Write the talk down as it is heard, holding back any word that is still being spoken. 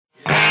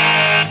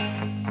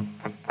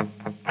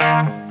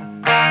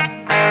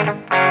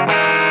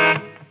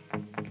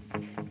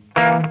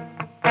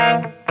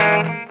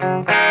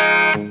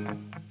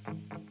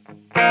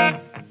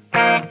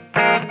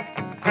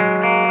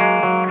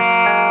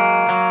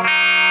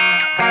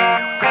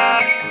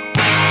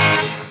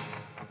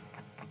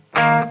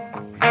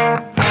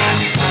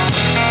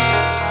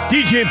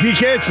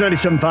PK, it's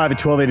 97.5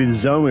 at 1280 The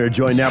Zone. We are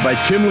joined now by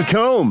Tim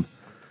Lacombe,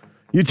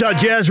 Utah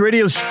Jazz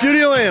Radio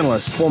studio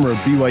analyst, former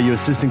BYU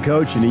assistant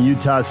coach, and a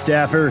Utah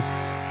staffer.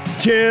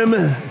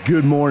 Tim,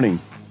 good morning.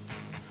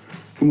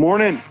 Good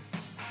morning.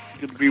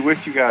 Good to be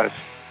with you guys.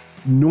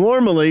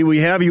 Normally, we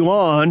have you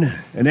on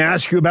and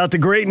ask you about the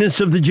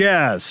greatness of the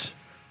Jazz.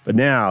 But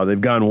now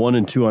they've gone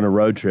 1-2 on a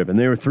road trip, and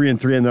they were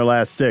 3-3 in their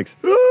last 6.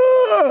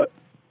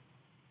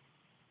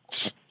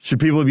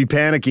 Should people be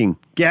panicking,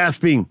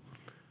 gasping?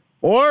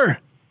 Or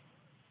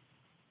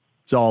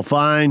it's all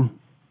fine,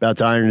 about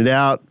to iron it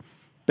out,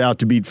 about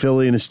to beat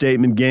Philly in a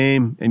statement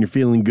game, and you're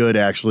feeling good,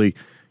 actually,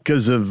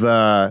 because of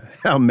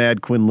how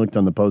mad Quinn looked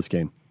on the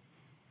postgame.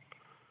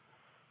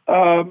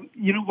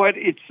 You know what?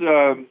 It's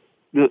the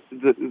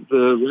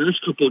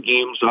last couple of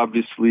games,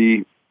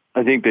 obviously,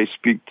 I think they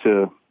speak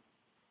to,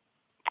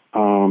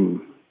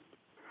 and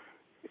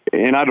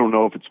I don't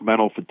know if it's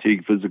mental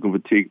fatigue, physical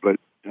fatigue, but,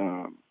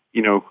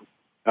 you know,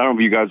 I don't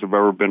know if you guys have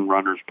ever been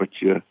runners, but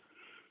you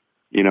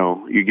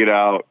get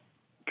out,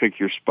 pick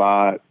your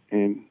spot,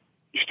 and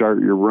you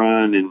start your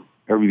run, and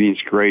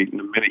everything's great. And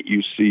the minute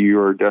you see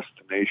your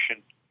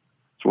destination,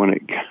 it's when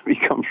it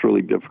becomes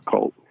really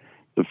difficult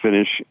to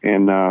finish.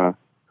 And I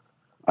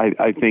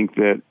think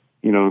that,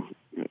 you know,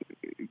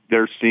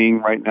 they're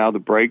seeing right now the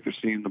break. They're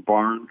seeing the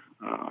barn.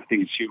 I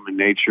think it's human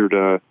nature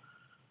to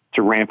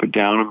ramp it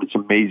down. It's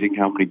amazing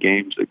how many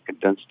games they've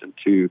condensed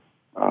into,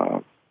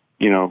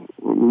 you know,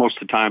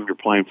 most of the time you're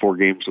playing 4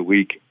 games a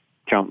week,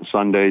 counting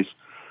Sundays.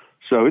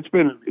 So it's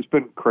been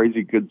a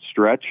crazy good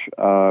stretch.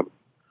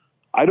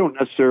 I don't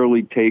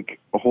necessarily take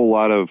a whole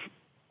lot of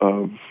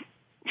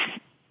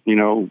you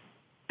know,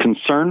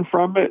 concern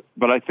from it,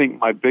 but I think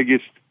my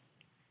biggest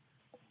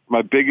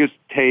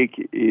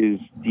take is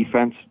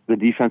defense, the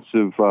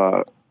defensive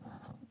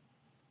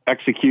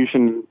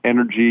execution,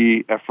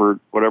 energy,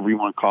 effort, whatever you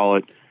want to call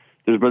it.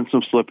 There's been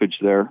some slippage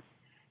there,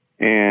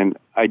 and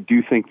I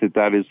do think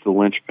that is the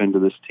linchpin to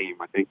this team.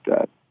 I think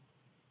that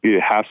it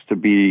has to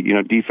be, you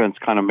know, defense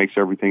kind of makes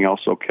everything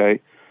else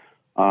okay.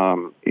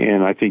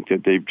 And I think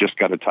that they've just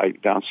got to tighten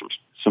down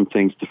some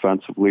things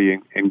defensively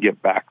and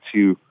get back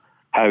to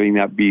having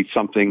that be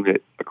something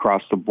that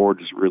across the board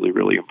is really,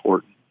 really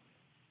important.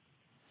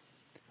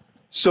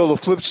 So the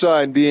flip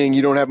side being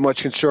you don't have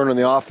much concern on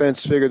the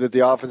offense, figure that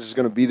the offense is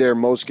going to be there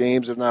most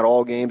games, if not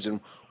all games,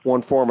 in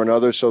one form or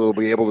another, so they'll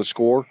be able to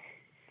score?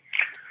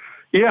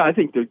 Yeah, I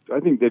think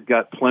they've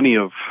got plenty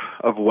of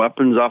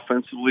weapons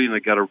offensively, and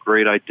they got a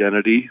great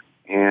identity.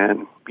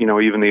 And, you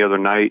know, even the other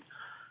night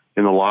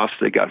in the loss,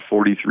 they got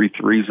 43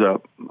 threes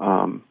up.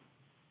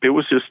 It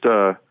was just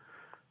it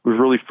was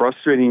really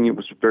frustrating. It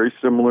was very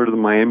similar to the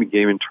Miami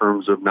game in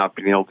terms of not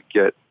being able to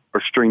get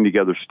or string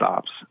together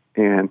stops.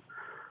 And,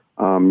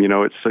 you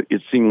know,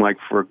 it seemed like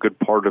for a good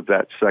part of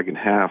that second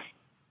half,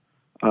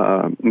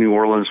 New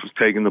Orleans was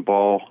taking the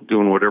ball,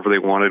 doing whatever they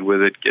wanted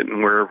with it,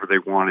 getting wherever they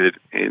wanted,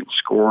 and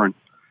scoring.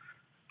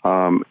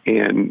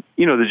 And,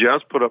 you know, the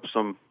Jazz put up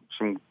some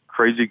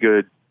crazy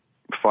good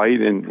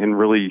fight and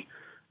really,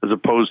 as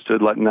opposed to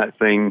letting that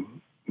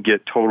thing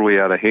get totally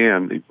out of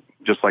hand,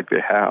 just like they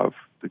have,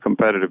 the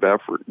competitive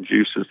effort and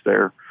juice is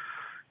there.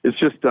 It's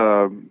just,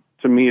 to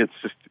me, it's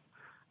just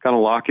kind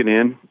of locking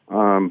in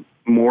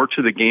more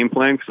to the game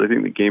plan, because I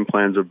think the game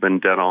plans have been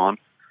dead on,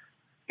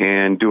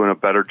 and doing a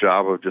better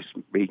job of just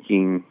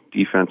making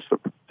defense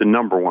the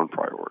number one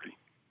priority.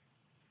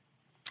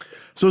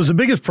 So is the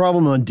biggest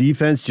problem on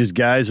defense just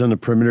guys on the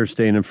perimeter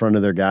staying in front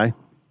of their guy?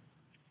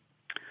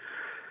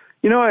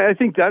 You know, I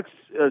think that's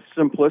a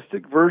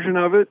simplistic version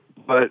of it,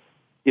 but,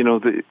 you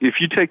know,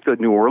 if you take the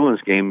New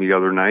Orleans game the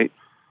other night,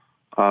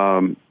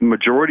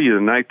 majority of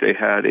the night they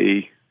had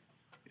a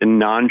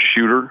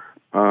non-shooter,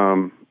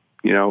 you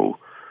know,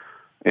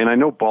 and I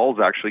know Ball's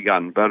actually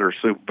gotten better,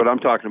 but I'm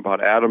talking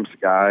about Adams'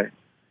 guy.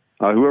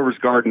 Whoever's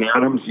guarding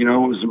Adams, you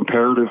know, is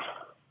imperative.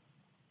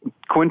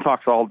 Quinn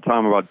talks all the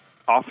time about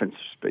offensive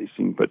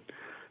spacing, but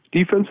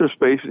defensive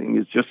spacing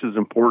is just as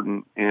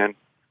important. And,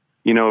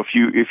 you know, if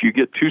you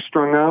get too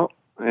strung out,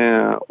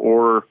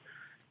 or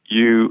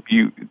you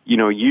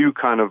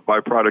kind of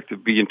byproduct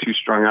of being too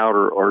strung out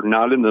or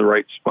not in the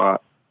right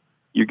spot,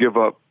 you give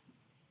up,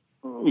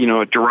 you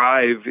know, a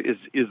drive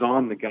is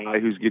on the guy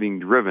who's getting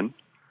driven,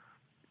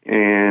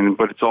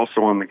 but it's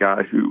also on the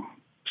guy who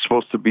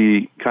supposed to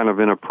be kind of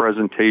in a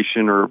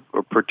presentation or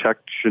a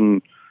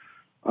protection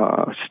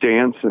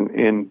stance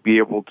and be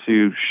able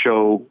to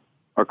show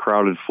a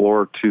crowded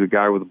floor to the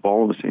guy with the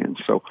ball in his hands.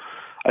 So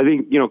I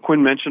think, you know,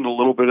 Quinn mentioned a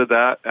little bit of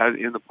that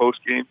in the post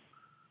game,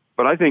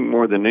 but I think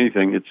more than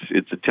anything,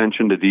 it's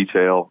attention to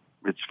detail,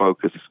 it's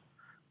focus.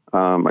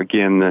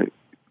 Again,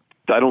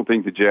 I don't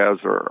think the Jazz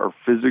are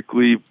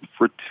physically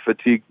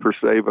fatigued per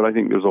se, but I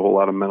think there's a whole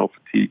lot of mental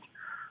fatigue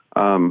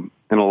and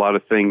a lot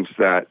of things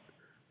that,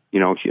 you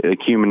know,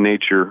 human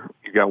nature.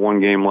 You got one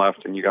game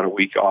left and you got a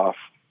week off.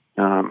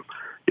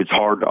 It's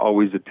hard to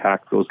always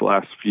attack those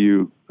last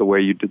few the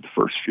way you did the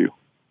first few.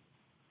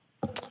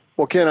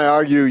 Well, can I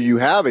argue you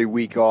have a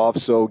week off,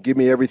 so give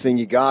me everything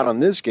you got on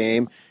this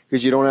game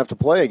because you don't have to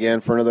play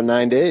again for another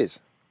 9 days.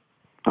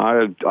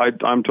 I'm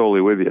totally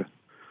with you.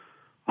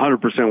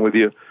 100% with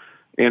you.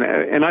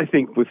 And I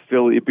think with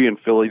Philly, it being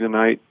Philly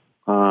tonight,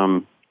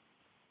 and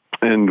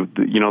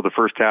the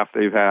first half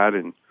they've had,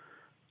 and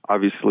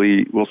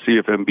obviously we'll see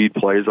if Embiid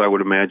plays. I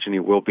would imagine he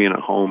will be in at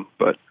home,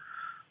 but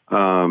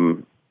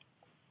I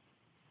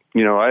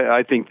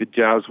think the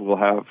Jazz will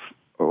have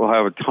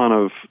a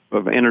ton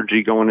of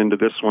energy going into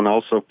this one.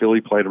 Also,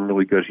 Philly played them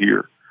really good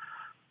here.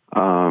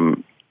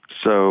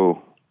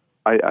 So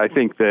I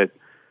think that,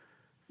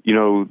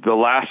 the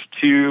last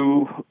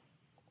two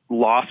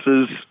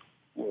losses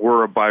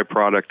were a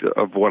byproduct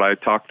of what I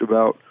talked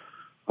about.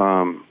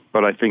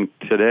 But I think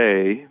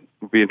today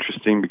will be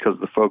interesting because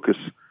the focus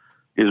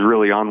is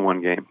really on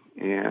one game.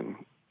 And,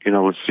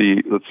 let's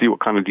see what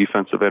kind of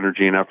defensive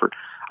energy and effort.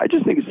 I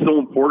just think it's so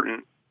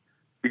important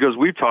because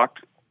we've talked,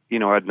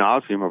 ad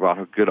nauseum about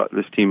how good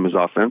this team is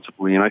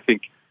offensively. And I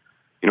think,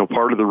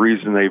 part of the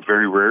reason they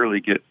very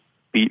rarely get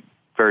beat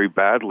very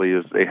badly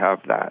is they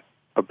have that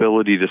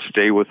ability to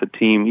stay with a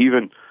team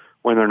even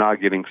when they're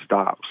not getting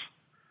stops.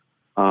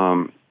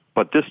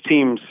 But this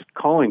team's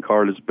calling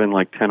card has been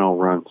like 10-0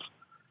 runs,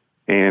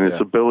 and its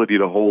ability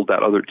to hold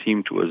that other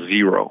team to a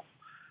 0.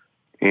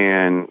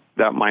 And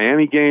that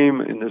Miami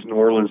game and this New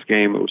Orleans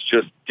game, it was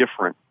just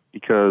different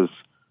because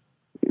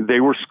they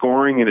were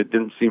scoring and it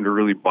didn't seem to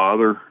really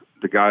bother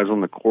the guys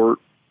on the court.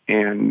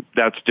 And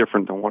that's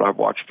different than what I've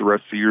watched the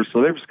rest of the year.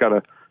 So they've just got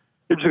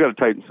to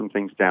tighten some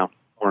things down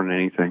more than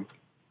anything.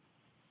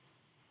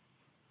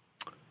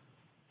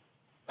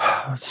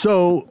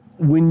 So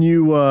when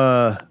you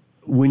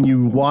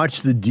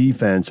watch the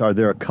defense, are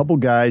there a couple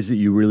guys that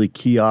you really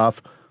key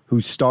off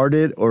who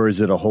started, or is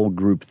it a whole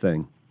group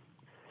thing?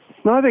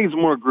 No, I think it's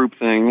more a group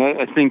thing.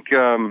 I think,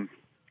 I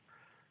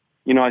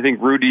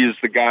think Rudy is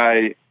the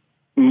guy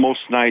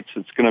most nights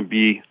that's going to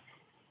be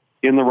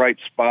in the right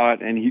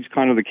spot, and he's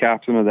kind of the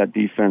captain of that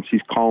defense.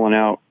 He's calling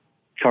out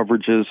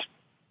coverages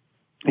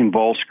in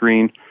ball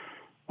screen.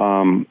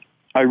 I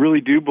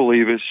really do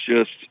believe it's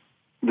just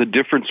the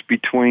difference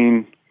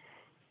between,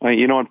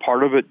 and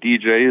part of it,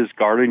 DJ, is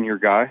guarding your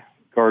guy,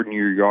 guarding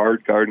your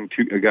yard, guarding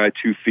a guy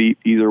 2 feet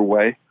either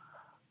way.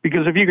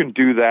 Because if you can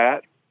do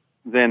that,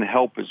 then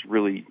help is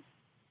really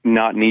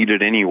not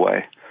needed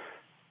anyway.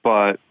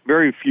 But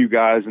very few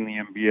guys in the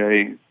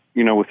NBA,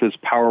 with as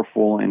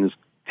powerful and as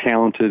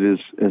talented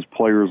as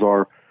players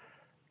are,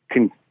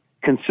 can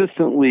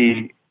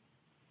consistently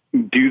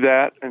do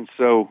that. And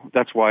so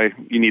that's why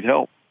you need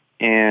help.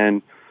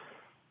 And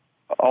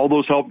all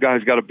those help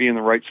guys got to be in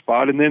the right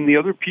spot. And then the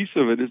other piece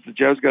of it is the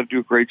Jazz got to do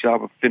a great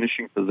job of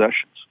finishing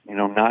possessions,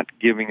 not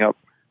giving up.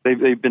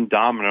 They've been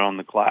dominant on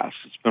the glass.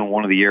 It's been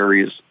one of the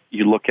areas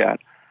you look at.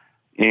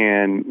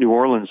 And New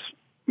Orleans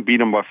beat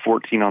them by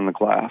 14 on the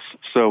glass.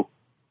 So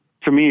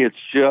to me, it's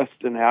just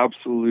an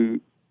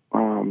absolute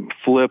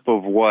flip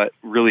of what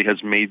really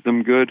has made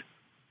them good.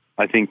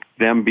 I think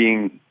them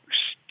being,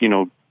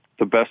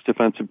 the best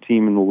defensive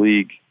team in the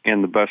league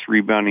and the best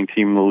rebounding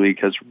team in the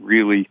league has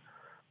really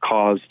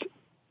caused,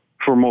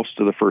 for most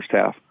of the first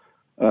half,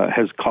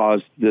 has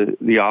caused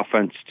the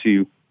offense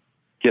to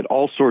get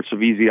all sorts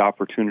of easy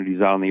opportunities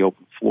out on the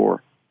open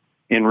floor.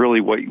 And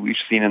really what we've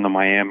seen in the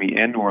Miami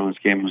and New Orleans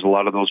game is a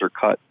lot of those are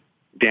cut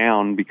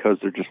down because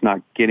they're just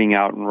not getting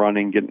out and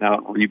running, getting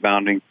out and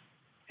rebounding,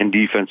 and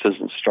defense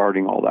isn't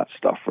starting all that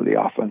stuff for the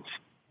offense.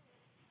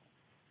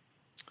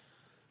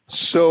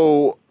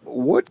 So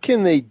what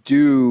can they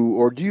do,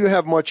 or do you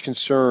have much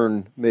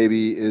concern,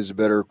 maybe is a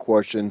better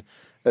question,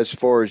 as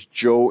far as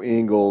Joe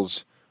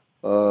Ingles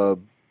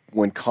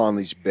when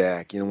Conley's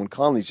back? When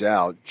Conley's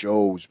out,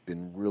 Joe's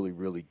been really,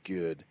 really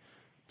good.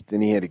 But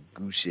then he had a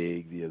goose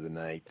egg the other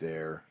night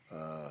there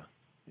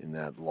in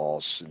that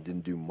loss and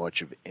didn't do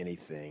much of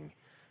anything.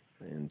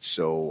 And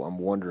so I'm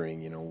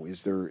wondering,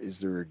 is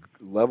there a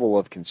level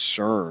of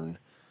concern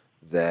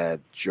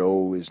that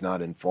Joe is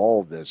not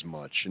involved as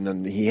much? And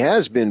then he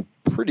has been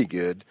pretty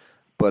good,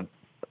 but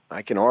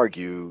I can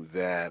argue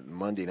that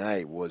Monday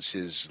night was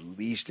his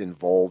least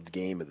involved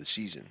game of the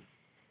season.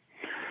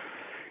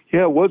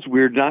 Yeah, it was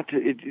weird.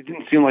 It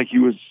didn't seem like he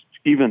was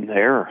even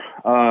there.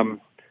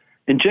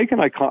 And Jake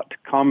and I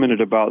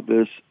commented about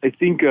this. I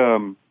think,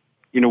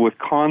 with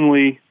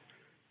Conley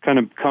kind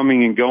of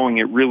coming and going,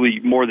 it really,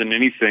 more than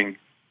anything,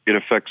 it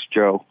affects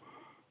Joe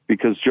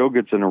because Joe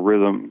gets in a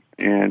rhythm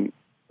and,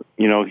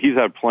 he's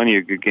had plenty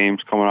of good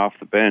games coming off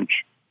the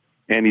bench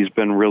and he's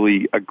been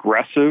really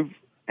aggressive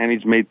and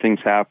he's made things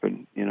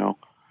happen, the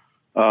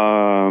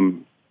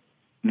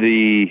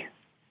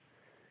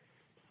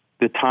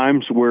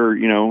times where,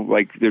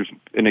 like there's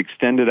an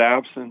extended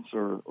absence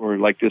or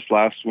like this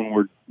last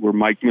one where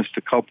Mike missed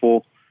a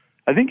couple,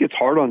 I think it's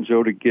hard on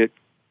Joe to get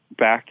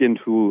back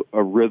into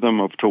a rhythm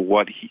of to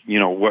what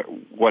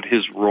what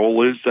his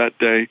role is that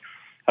day.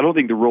 I don't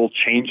think the role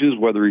changes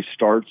whether he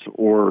starts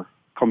or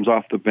comes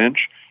off the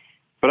bench,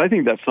 but I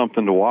think that's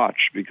something to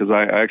watch because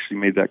I actually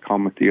made that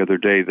comment the other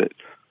day that,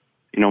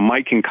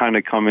 Mike can kind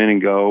of come in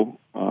and go,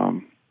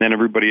 then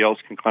everybody else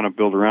can kind of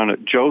build around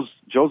it. Joe's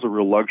a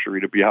real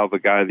luxury to be the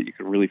guy that you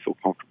can really feel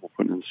comfortable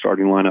putting in the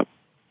starting lineup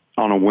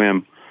on a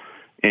whim,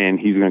 and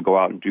he's going to go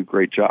out and do a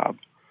great job.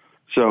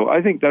 So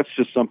I think that's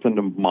just something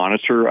to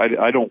monitor.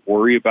 I don't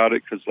worry about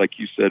it because, like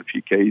you said,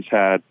 PK, he's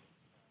had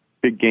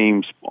big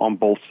games on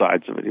both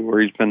sides of it,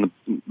 where he's been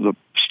the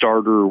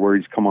starter or where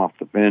he's come off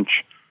the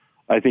bench.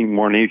 I think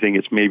more than anything,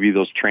 it's maybe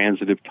those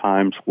transitive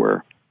times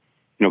where,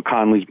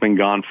 Conley's been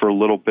gone for a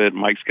little bit.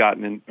 Joe's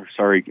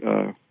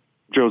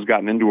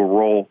gotten into a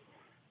role,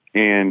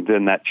 and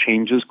then that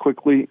changes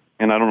quickly.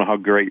 And I don't know how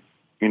great,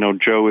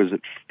 Joe is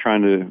at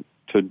trying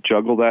to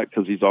juggle that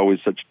because he's always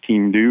such a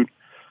team dude.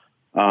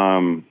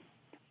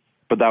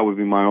 But that would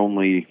be my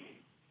only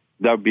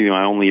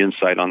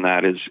insight on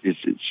that is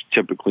it's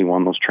typically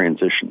one of those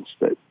transitions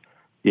that,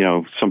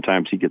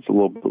 sometimes he gets a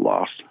little bit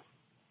lost.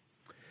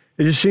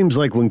 It just seems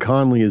like when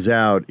Conley is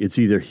out, it's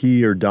either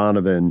he or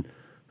Donovan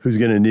who's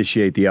going to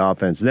initiate the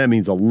offense. And that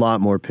means a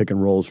lot more pick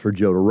and rolls for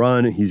Joe to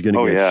run. He's going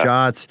to get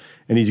shots,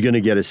 and he's going to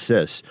get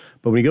assists.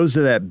 But when he goes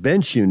to that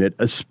bench unit,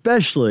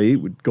 especially,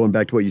 going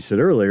back to what you said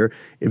earlier,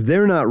 if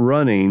they're not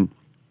running,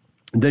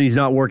 then he's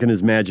not working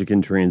his magic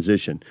in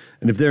transition.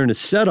 And if they're in a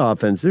set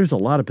offense, there's a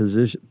lot of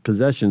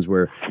possessions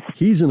where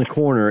he's in the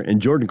corner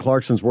and Jordan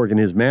Clarkson's working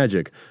his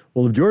magic.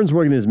 Well, if Jordan's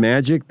working his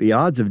magic, the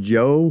odds of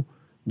Joe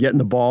getting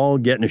the ball,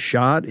 getting a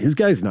shot, his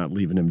guy's not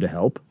leaving him to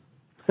help.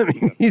 I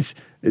mean,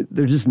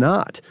 they're just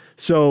not.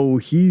 So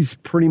he's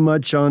pretty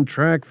much on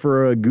track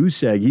for a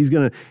goose egg. He's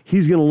gonna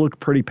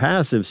look pretty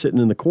passive sitting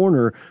in the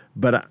corner,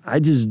 but I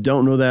just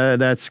don't know that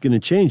that's going to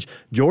change.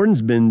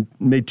 Jordan's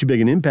made too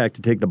big an impact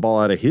to take the ball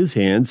out of his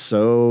hands,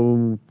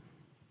 so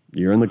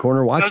you're in the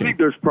corner watching. I think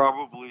there's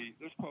probably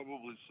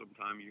some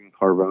time you can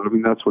carve out. I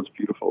mean, that's what's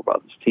beautiful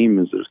about this team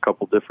is there's a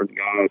couple different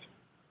guys.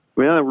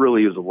 I mean, that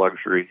really is a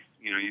luxury.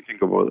 You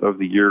think of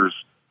the years,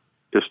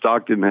 if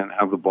Stockton didn't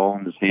have the ball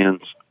in his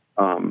hands,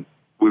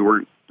 we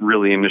weren't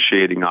really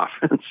initiating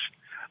offense.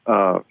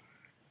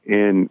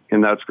 And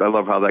I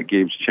love how that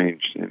game's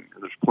changed. And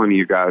there's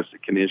plenty of guys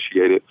that can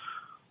initiate it.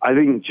 I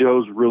think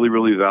Joe's really,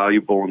 really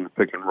valuable in the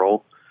pick and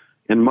roll.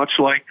 And much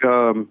like,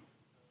 you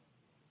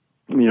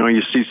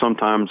see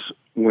sometimes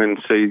when,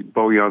 say,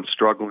 Bojan's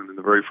struggling in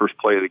the very first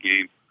play of the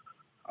game,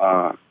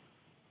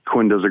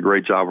 Quinn does a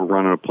great job of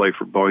running a play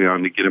for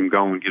Bojan to get him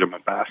going, get him a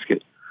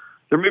basket.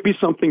 There may be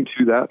something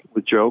to that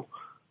with Joe.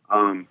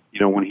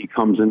 When he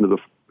comes into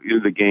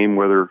the game,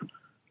 whether,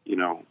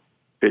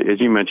 as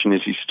you mentioned,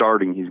 as he's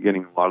starting, he's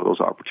getting a lot of those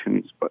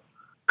opportunities. But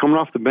coming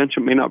off the bench,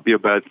 it may not be a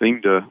bad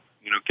thing to,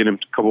 get him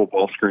a couple of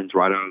ball screens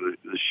right out of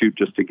the shoot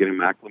just to get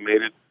him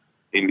acclimated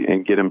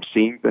and get him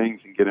seeing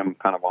things and get him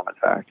kind of on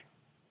attack.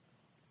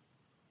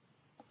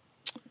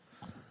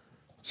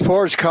 As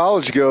far as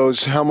college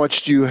goes, how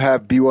much do you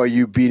have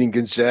BYU beating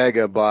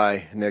Gonzaga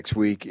by next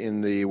week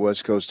in the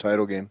West Coast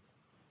title game?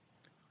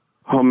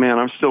 Oh, man,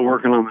 I'm still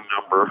working on the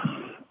number.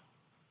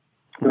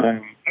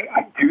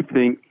 I do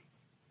think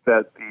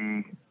that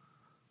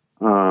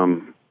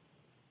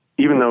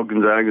even though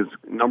Gonzaga's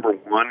number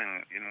one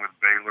and with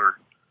Baylor,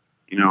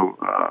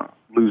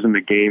 losing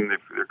the game,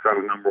 they're kind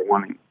of number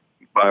one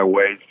by a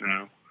ways.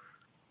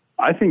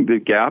 I think the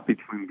gap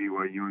between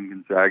BYU and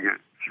Gonzaga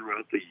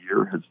throughout the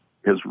year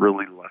has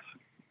really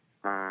lessened.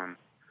 I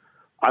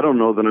don't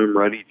know that I'm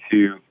ready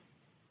to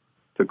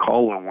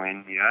call a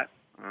win yet.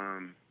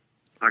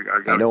 I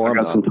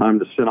got some time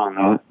to sit on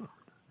that,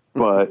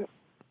 but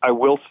I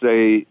will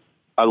say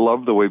I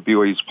love the way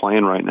BYU's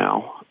playing right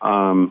now.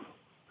 I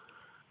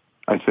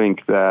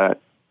think that,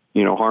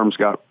 Harm's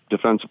got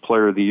Defensive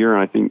Player of the Year,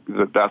 and I think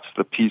that's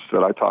the piece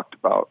that I talked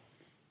about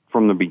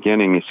from the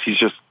beginning. Is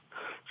he's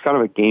kind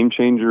of a game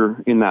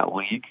changer in that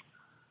league.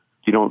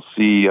 You don't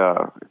see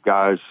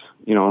guys,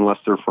 unless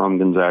they're from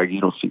Gonzaga, you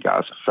don't see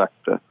guys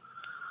affect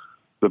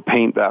the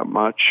paint that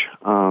much.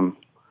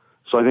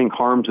 So I think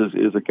Harms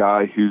is a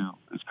guy who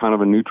is kind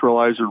of a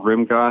neutralizer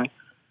rim guy.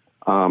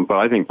 But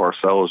I think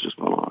Barcelo's just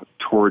been on a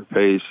torrid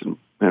pace, and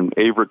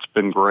Averett's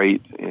been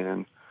great,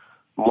 and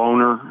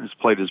Lohner has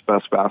played his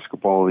best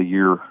basketball of the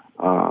year.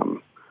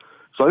 So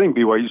I think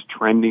BYU's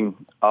trending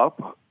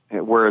up,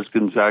 whereas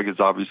Gonzaga's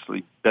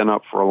obviously been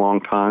up for a long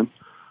time.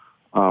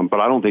 But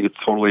I don't think it's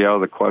totally out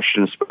of the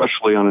question,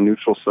 especially on a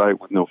neutral site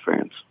with no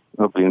fans.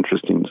 That'll be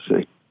interesting to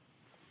see.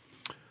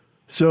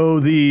 So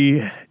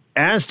the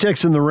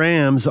Aztecs and the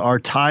Rams are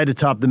tied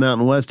atop the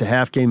Mountain West, a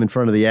half game in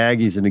front of the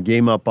Aggies and a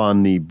game up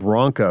on the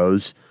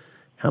Broncos.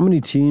 How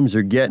many teams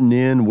are getting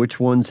in? Which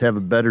ones have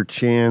a better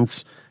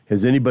chance?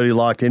 Has anybody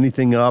locked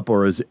anything up,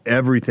 or is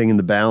everything in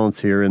the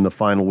balance here in the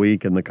final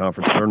week in the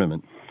conference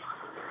tournament?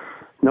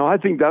 No, I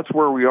think that's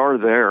where we are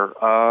there.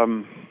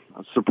 I'm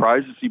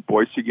surprised to see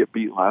Boise get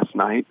beat last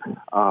night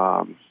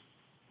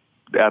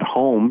at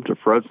home to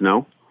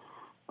Fresno.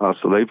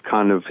 So they've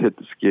kind of hit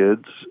the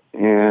skids.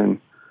 And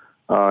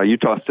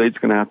Utah State's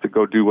going to have to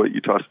go do what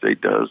Utah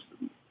State does,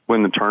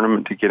 win the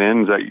tournament to get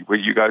in. Is that what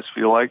you guys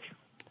feel like?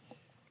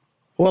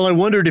 Well, I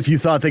wondered if you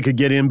thought they could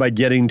get in by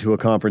getting to a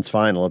conference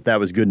final, if that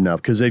was good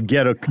enough, because they'd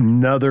get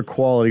another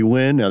quality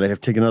win. Now they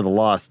have to take another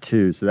loss,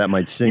 too, so that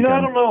might sink in.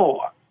 I don't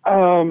know.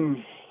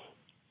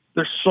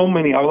 There's so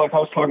many. I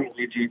was talking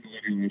to AJ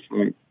last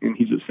night, and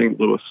he's at St.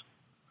 Louis,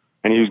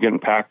 and he was getting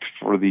packed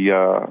for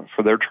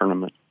their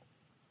tournament.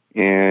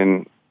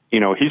 And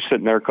he's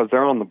sitting there because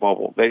they're on the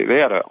bubble. They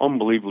had an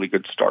unbelievably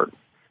good start.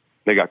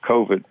 They got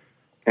COVID,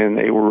 and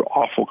they were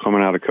awful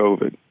coming out of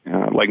COVID,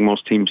 like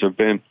most teams have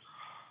been.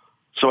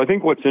 So I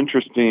think what's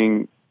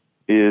interesting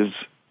is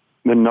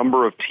the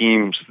number of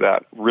teams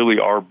that really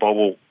are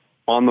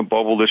on the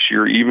bubble this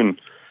year, even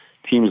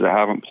teams that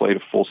haven't played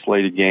a full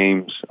slate of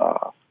games.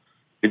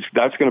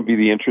 That's going to be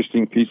the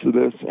interesting piece of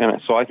this,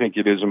 and so I think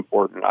it is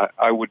important.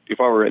 I would,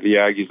 if I were at the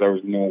Aggies, there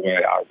was no way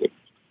I would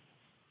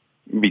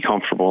be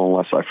comfortable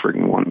unless I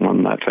freaking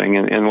won that thing.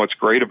 And what's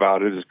great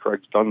about it is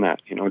Craig's done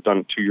that. He's done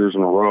it 2 years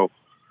in a row.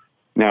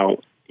 Now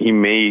he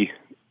may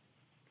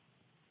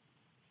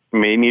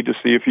need to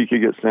see if he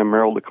could get Sam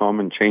Merrill to come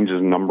and change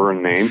his number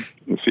and name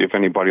and see if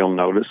anybody will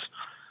notice,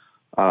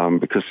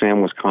 because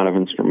Sam was kind of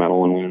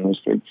instrumental in winning those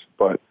things,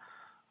 but.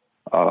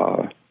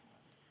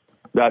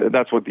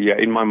 That's what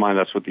in my mind,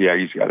 that's what the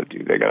Aggies got to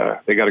do. They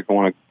got to go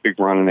on a big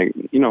run,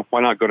 and why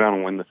not go down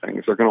and win the thing?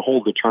 If they're going to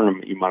hold the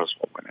tournament, you might as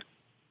well win it.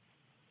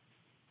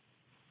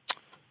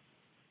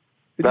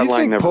 That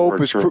line never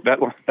worked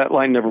that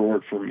line never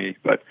worked for me,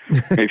 but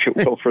maybe it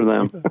will for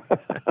them.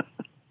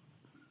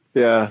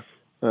 Yeah,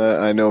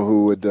 I know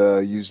who would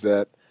use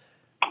that.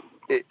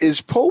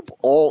 Is Pope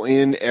all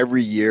in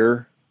every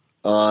year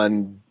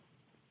on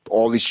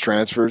all these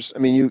transfers? I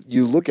mean,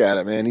 you look at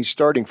it, man. He's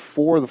starting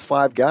 4 of the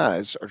 5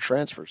 guys are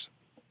transfers.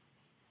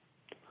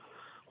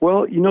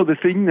 Well, the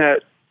thing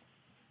that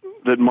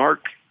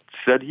Mark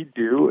said he'd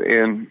do,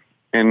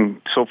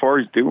 and so far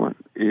he's doing,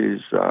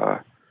 is he's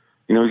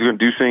going to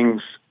do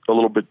things a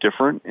little bit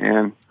different.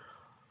 And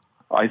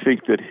I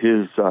think that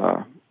his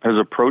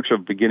approach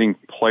of getting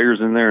players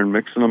in there and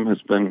mixing them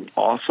has been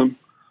awesome.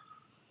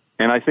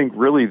 And I think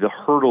really the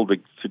hurdle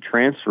to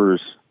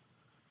transfers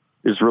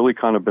is really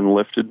kind of been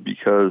lifted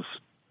because,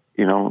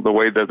 the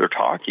way that they're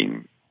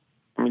talking,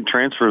 I mean,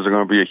 transfers are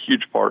going to be a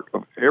huge part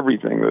of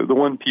everything. The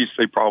one piece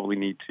they probably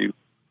need to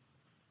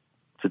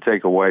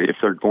take away if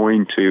they're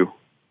going to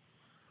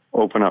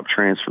open up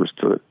transfers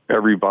to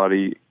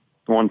everybody,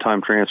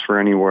 one-time transfer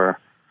anywhere,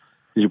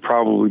 you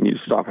probably need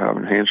to stop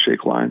having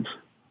handshake lines,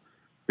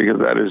 because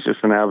that is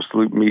just an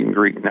absolute meet and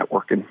greet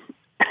networking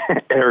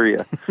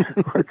area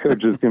where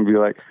coaches can be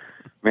like,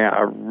 man,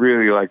 I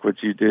really like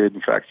what you did.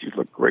 In fact, you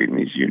look great in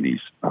these unis.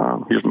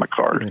 Here's my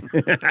card.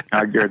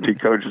 I guarantee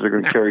coaches are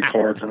going to carry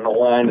cards in the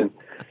line, and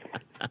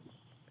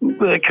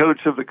the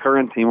coach of the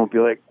current team will be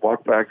like,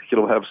 walk back,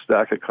 he'll have a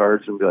stack of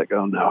cards and be like,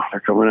 oh no, they're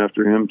coming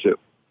after him too.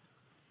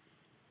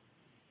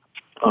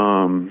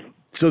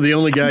 So the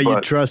only guy you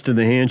trust in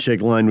the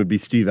handshake line would be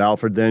Steve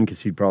Alford then,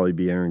 because he'd probably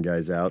be airing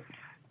guys out.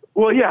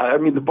 Well, yeah, I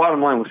mean, the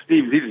bottom line with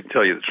Steve is he didn't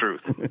tell you the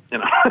truth.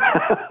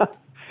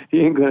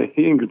 He ain't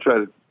gonna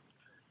try to.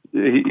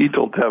 He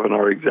told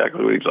Tavenari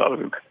exactly what he thought of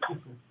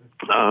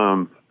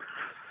him.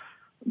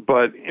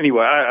 But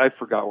anyway, I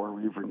forgot where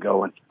we were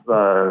going.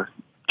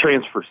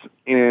 Transfers.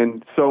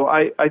 And so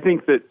I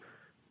think that,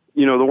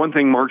 the one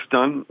thing Mark's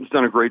done, he's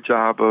done a great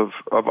job of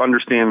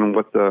understanding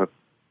what the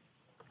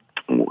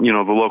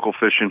local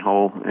fishing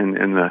hole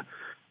and the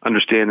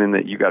understanding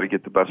that you got to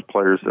get the best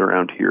players that are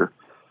around here.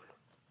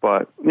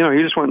 But,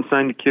 he just went and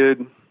signed a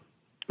kid.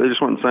 They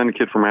just went and signed a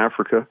kid from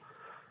Africa.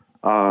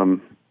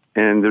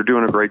 And they're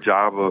doing a great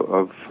job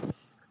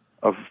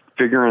of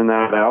figuring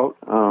that out.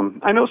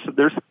 I know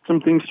there's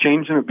some things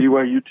changing at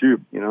BYU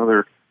too.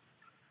 They're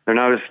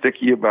not as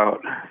sticky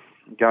about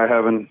a guy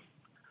having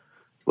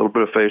a little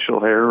bit of facial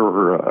hair,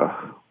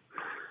 or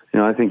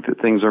I think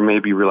that things are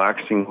maybe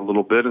relaxing a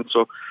little bit. And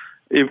so,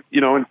 if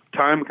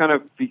time kind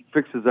of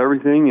fixes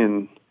everything,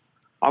 and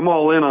I'm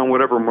all in on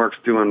whatever Mark's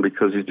doing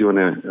because he's doing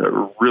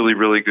a really,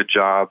 really good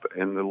job,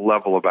 and the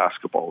level of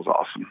basketball is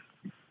awesome.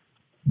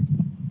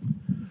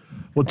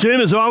 Well,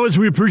 Tim, as always,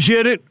 we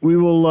appreciate it. We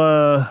will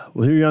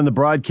we'll hear you on the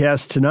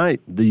broadcast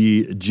tonight,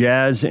 the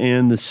Jazz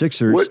and the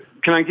Sixers. What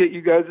can I get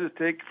you guys'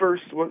 take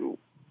first? What,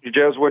 your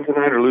Jazz win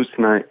tonight or lose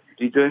tonight,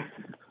 DJ?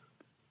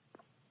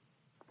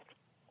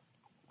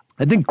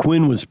 I think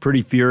Quinn was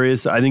pretty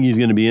furious. I think he's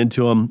going to be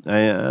into him.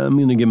 I'm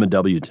going to give him a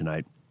W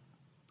tonight.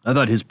 I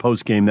thought his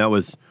post game that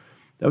was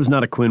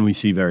not a Quinn we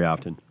see very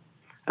often.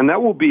 And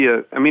that will be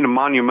a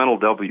monumental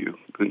W.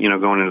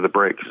 Going into the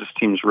break, because this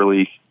team's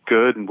really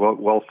good and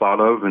well thought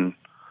of, and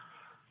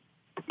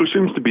there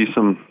seems to be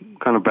some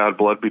kind of bad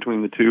blood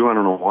between the two. I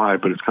don't know why,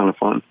 but it's kind of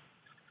fun.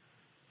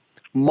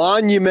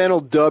 Monumental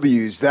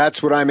W's.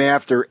 That's what I'm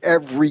after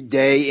every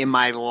day in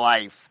my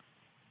life.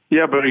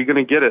 Yeah, but are you going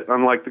to get it?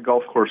 Unlike the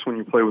golf course when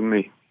you play with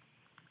me.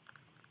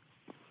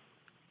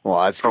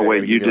 Well, that's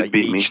you just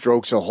beat 8 me.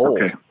 Strokes a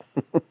hole. Okay.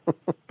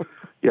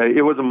 Yeah,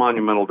 it was a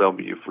monumental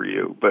W for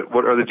you. But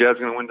what are the Jazz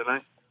going to win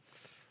tonight?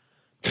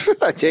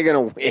 They're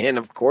going to win.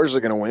 Of course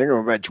they're going to win. They're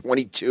going to win by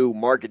 22.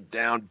 Mark it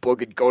down.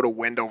 Book it. Go to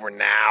Wendover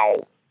now.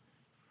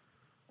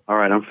 All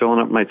right, I'm filling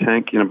up my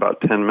tank in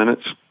about 10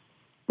 minutes.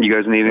 You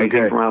guys need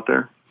anything from out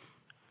there?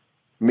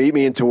 Meet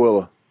me in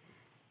Tooele.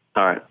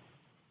 All right.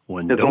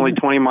 It's only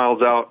 20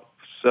 miles out,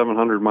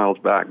 700 miles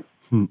back,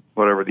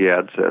 whatever the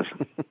ad says.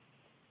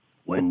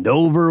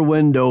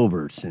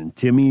 Wendover, send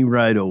Timmy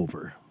right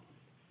over.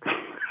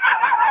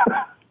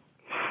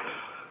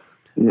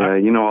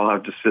 Yeah, I'll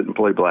have to sit and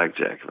play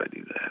blackjack if I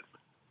do that.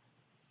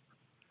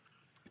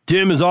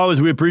 Tim, as always,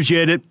 we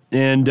appreciate it.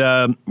 And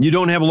you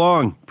don't have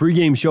long.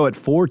 Pregame show at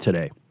 4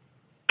 today.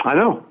 I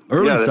know.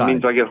 Early that side.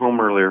 means I get home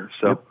earlier.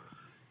 So, Yep.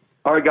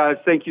 All right, guys,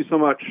 thank you so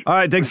much. All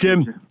right, thanks,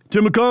 Tim.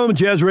 Tim McComb,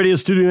 Jazz Radio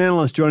studio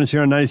analyst, join us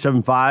here on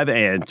 97.5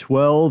 and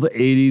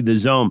 1280 The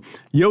Zone.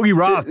 Yogi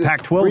Roth,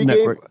 Pac-12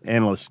 network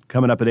analyst,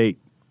 coming up at 8.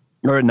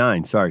 Or at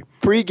 9, sorry.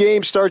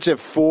 Pre-game starts at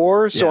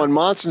 4, so on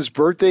Monson's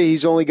birthday,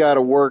 he's only got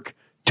to work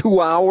 2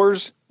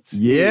 hours.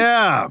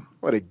 Yeah.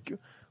 What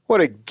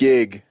a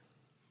gig.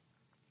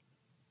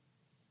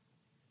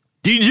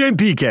 DJ and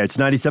PK, it's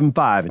 97.5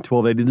 and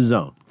 1280 The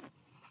Zone.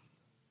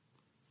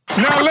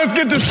 Now let's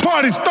get this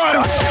party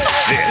started.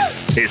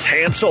 This is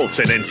Hans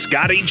Olsen and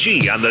Scotty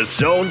G on the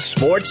Zone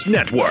Sports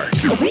Network.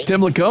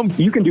 Tim LaCombe.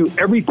 You can do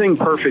everything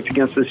perfect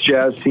against this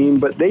Jazz team,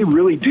 but they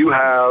really do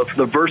have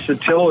the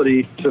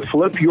versatility to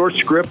flip your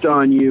script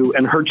on you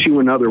and hurt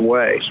you another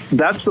way.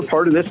 That's the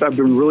part of this I've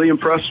been really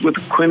impressed with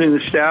Quinn and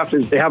his staff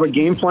is they have a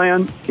game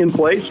plan in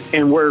place,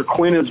 and where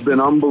Quinn has been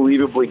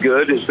unbelievably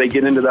good is they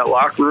get into that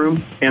locker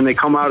room and they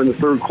come out in the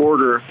third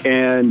quarter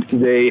and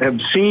they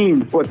have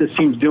seen what this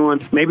team's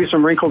doing, maybe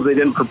some wrinkles they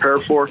didn't prepare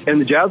for,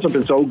 and the Jazz have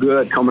been so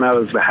good coming out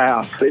of the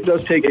half. It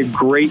does take a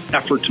great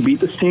effort to beat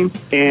this team,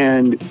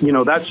 and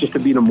that's just to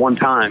beat them one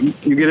time.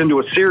 You get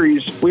into a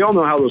series, we all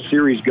know how those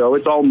series go.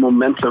 It's all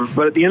momentum,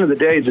 but at the end of the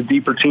day, it's a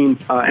deeper team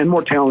and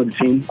more talented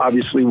team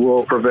obviously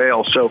will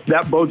prevail. So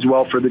that bodes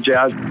well for the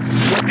Jazz.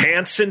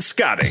 Hans and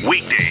Scotty,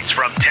 weekdays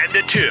from 10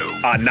 to 2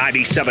 on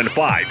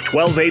 97.5,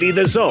 1280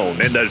 The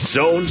Zone and the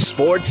Zone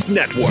Sports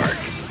Network.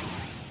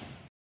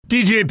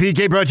 DJ and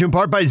PK brought to you in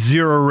part by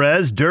Zero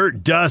Res.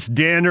 Dirt, dust,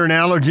 dander, and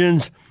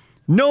allergens.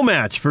 No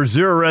match for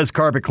Zero Res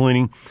carpet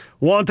cleaning.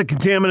 Want the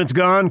contaminants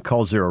gone?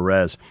 Call Zero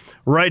Res.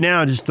 Right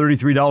now, just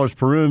 $33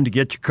 per room to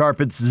get your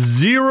carpets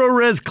Zero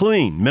Res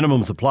clean.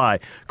 Minimum supply.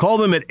 Call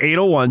them at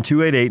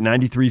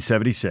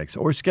 801-288-9376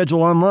 or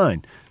schedule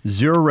online.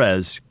 Zero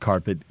Res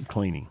carpet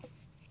cleaning.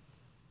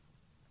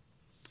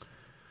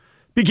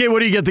 PK, what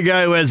do you get the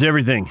guy who has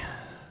everything?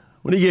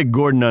 What do you get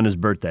Gordon on his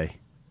birthday?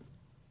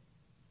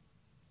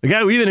 The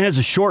guy who even has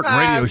a short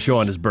radio show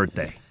on his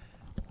birthday.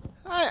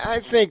 I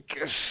think,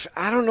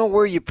 I don't know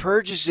where you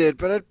purchase it,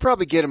 but I'd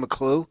probably get him a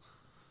clue.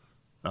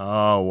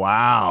 Oh,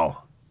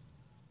 wow.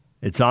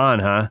 It's on,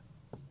 huh?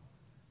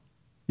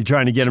 You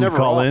trying to get him to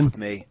call in? It's never off with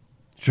me.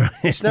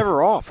 It's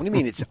never off. What do you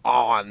mean it's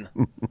on?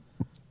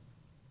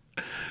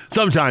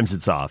 Sometimes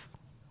it's off.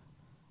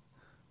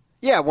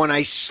 Yeah, when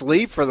I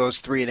sleep for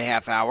those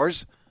 3.5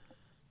 hours.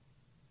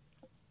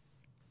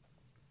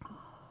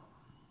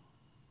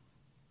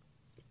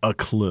 A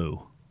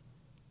clue.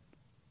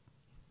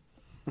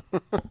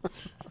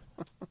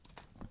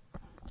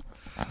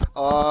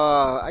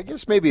 I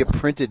guess maybe a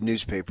printed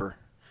newspaper.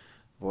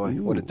 Boy,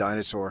 what a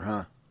dinosaur,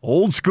 huh?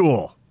 Old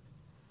school.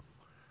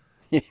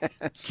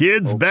 Yes.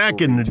 Kids Old back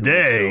school in the 2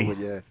 day.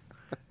 months ago,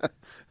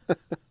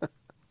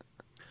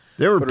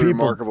 There were what a people.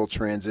 remarkable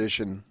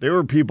transition. There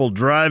were people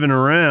driving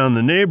around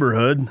the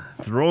neighborhood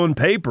throwing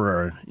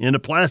paper in a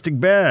plastic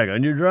bag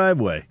on your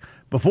driveway.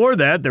 Before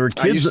that, there were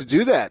kids. I used to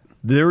do that.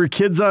 There were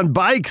kids on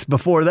bikes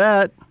before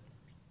that.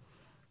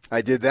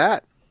 I did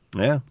that.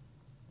 Yeah.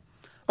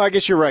 I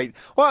guess you're right.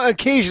 Well,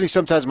 occasionally,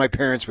 sometimes my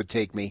parents would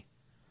take me.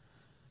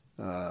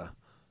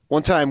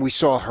 One time we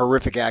saw a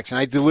horrific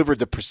accident. I delivered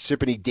the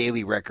Parsippany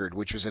Daily Record,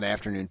 which was an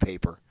afternoon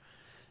paper.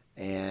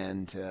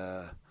 And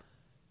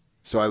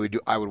so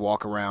I would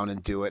walk around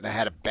and do it. And I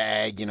had a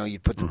bag.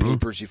 You'd put the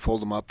papers, you'd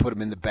fold them up, put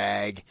them in the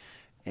bag,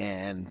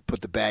 and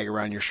put the bag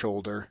around your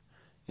shoulder.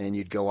 And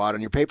you'd go out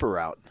on your paper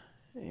route.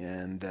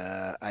 And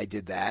I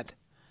did that.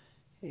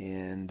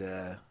 And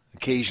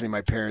occasionally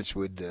my parents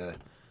would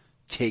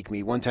take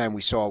me. One time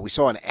we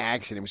saw an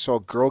accident. We saw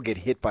a girl get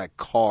hit by a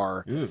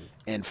car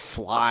and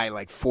fly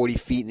like 40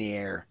 feet in the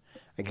air.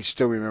 I can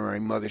still remember my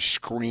mother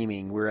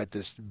screaming. We were at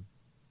this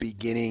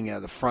beginning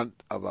of the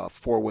front of a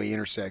four-way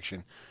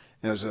intersection.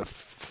 And it was a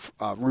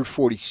Route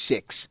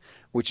 46,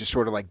 which is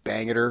sort of like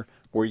Bangor,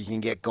 where you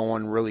can get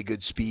going really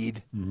good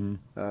speed.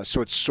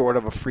 So it's sort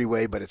of a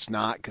freeway, but it's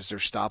not because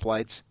there's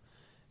stoplights.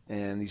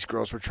 And these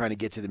girls were trying to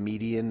get to the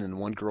median, and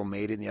one girl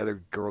made it, and the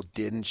other girl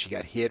didn't. She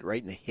got hit right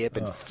in the hip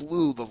and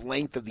flew the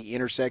length of the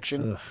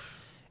intersection.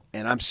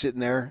 And I'm sitting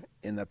there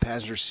in the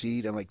passenger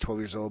seat. I'm like 12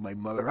 years old. My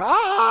mother,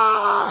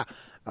 I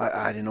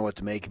didn't know what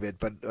to make of it.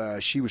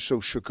 But she was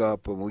so shook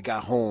up when we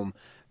got home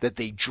that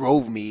they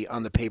drove me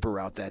on the paper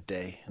route that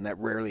day, and that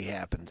rarely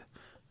happened.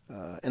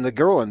 And the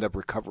girl ended up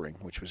recovering,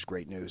 which was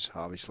great news,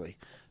 obviously.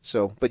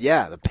 So, but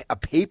yeah, a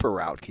paper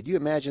route. Could you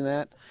imagine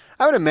that?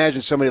 I would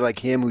imagine somebody like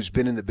him who's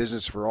been in the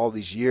business for all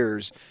these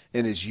years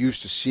and is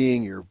used to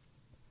seeing your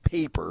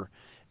paper.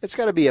 It's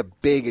got to be a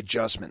big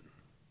adjustment.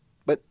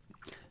 But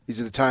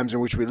these are the times in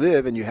which we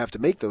live, and you have to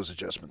make those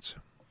adjustments.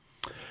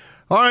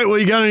 All right, well,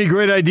 you got any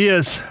great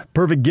ideas?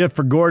 Perfect gift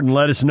for Gordon.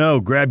 Let us know.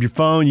 Grab your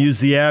phone,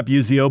 use the app,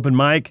 use the open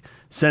mic,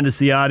 send us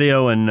the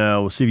audio, and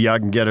we'll see if y'all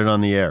can get it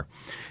on the air.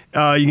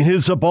 You can hit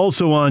us up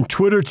also on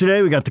Twitter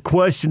today. We got the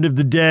question of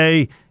the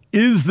day.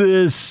 Is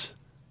this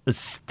a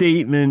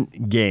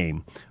statement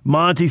game.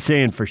 Monty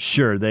saying for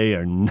sure they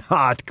are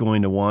not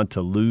going to want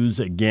to lose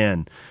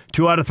again.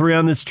 2 out of 3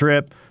 on this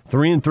trip,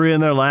 3-3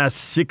 in their last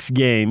 6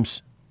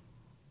 games.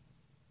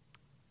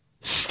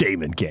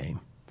 Statement game.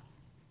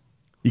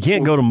 You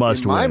can't go to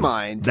must win. In my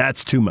mind,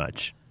 that's too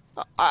much.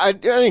 I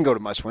didn't go to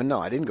must win. No,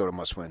 I didn't go to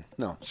must win.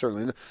 No,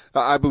 certainly not.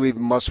 I believe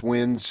must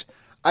wins.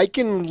 I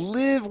can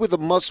live with a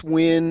must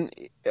win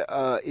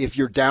if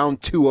you're down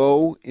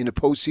 2-0 in a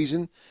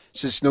postseason,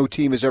 since no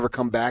team has ever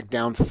come back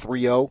down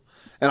 3-0.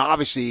 And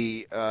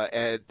obviously,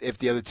 if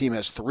the other team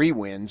has 3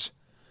 wins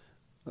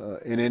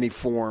in any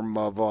form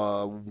of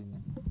 3-0,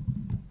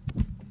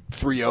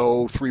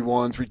 3-1,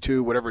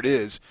 3-2, whatever it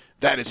is,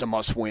 that is a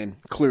must win,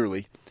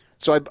 clearly.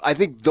 So I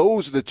think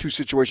those are the 2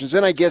 situations.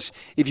 Then I guess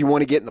if you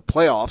want to get in the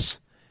playoffs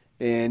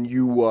and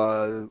you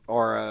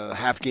are a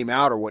half game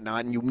out or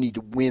whatnot and you need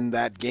to win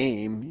that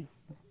game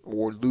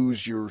or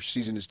lose, your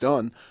season is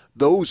done,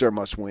 those are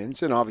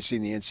must-wins. And obviously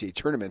in the NCAA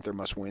tournament, they're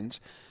must-wins.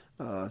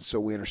 So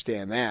we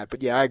understand that.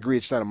 But, yeah, I agree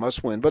it's not a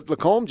must-win. But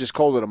Lacombe just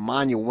called it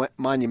a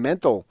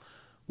monumental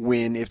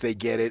win if they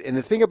get it. And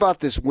the thing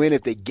about this win,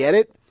 if they get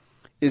it,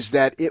 is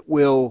that it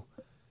will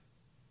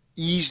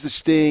ease the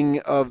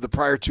sting of the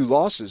prior 2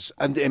 losses.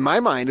 And in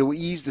my mind, it will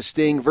ease the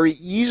sting very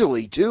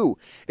easily, too.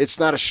 It's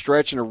not a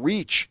stretch and a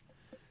reach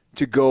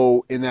to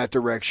go in that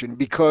direction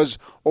because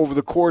over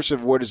the course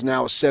of what is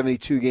now a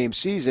 72-game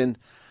season,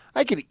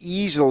 I could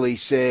easily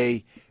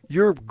say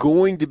you're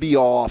going to be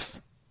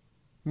off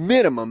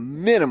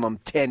minimum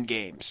 10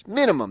 games.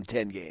 Minimum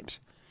 10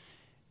 games.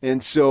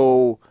 And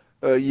so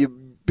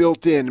you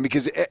built in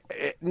because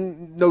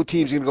no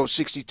team's going to go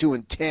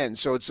 62-10.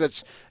 So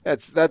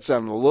that's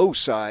on the low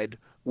side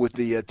with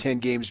the 10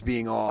 games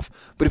being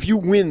off. But if you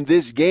win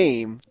this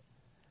game,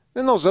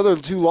 then those other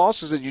 2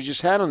 losses that you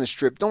just had on this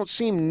trip don't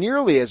seem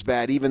nearly as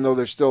bad, even though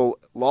they're still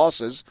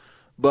losses.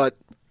 But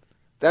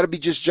that'd be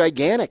just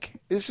gigantic.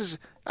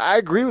 I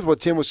agree with what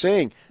Tim was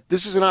saying.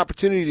 This is an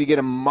opportunity to get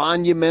a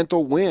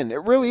monumental win.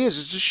 It really is.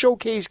 It's a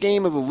showcase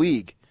game of the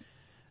league.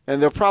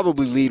 And they'll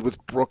probably lead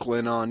with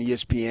Brooklyn on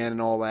ESPN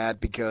and all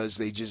that because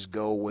they just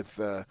go with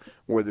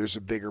where there's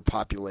a bigger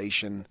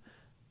population,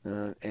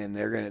 and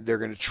they're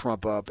gonna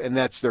trump up, and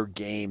that's their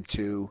game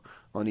too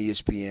on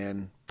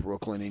ESPN,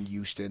 Brooklyn and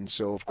Houston.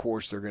 So of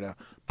course they're gonna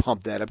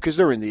pump that up because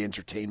they're in the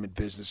entertainment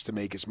business to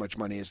make as much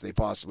money as they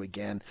possibly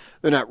can.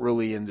 They're not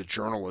really in the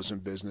journalism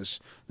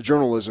business. The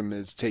journalism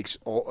takes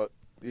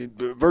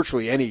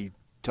virtually any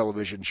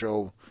television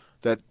show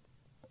that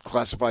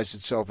classifies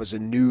itself as a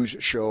news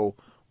show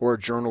or a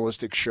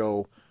journalistic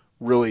show,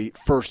 really,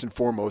 first and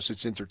foremost,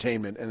 it's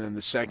entertainment, and then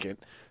the second.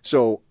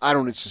 So I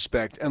don't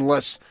suspect,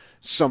 unless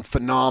some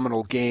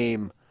phenomenal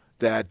game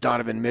that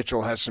Donovan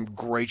Mitchell has some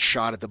great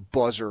shot at the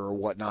buzzer or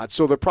whatnot.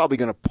 So they're probably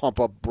going to pump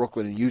up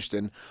Brooklyn and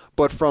Houston.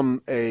 But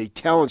from a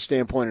talent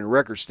standpoint and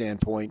record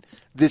standpoint,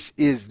 this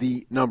is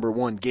the number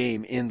 1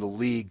 game in the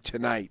league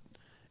tonight,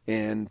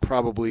 and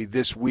probably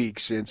this week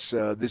since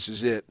this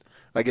is it.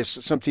 I guess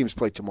some teams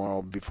play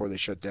tomorrow before they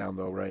shut down,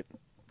 though, right?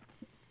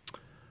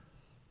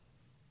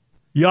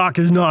 Yak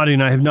is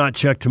nodding. I have not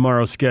checked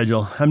tomorrow's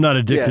schedule. I'm not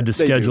addicted to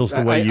schedules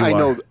the way you are. I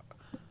know.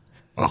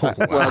 Oh, wow.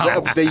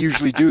 Well, they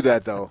usually do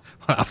that, though.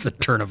 Wow, that's a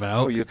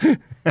turnabout. Oh, you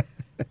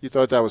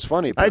thought that was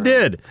funny. Apparently. I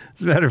did.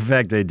 As a matter of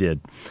fact, I did.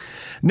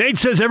 Nate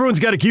says everyone's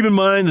got to keep in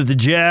mind that the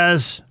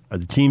Jazz are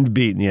the team to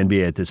beat in the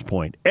NBA at this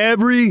point.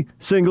 Every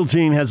single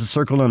team has it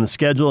circled on the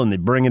schedule, and they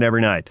bring it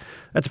every night.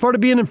 That's part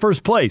of being in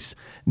first place.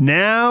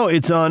 Now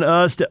it's on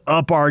us to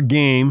up our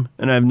game,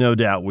 and I have no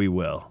doubt we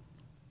will.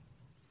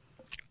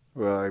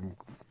 Well,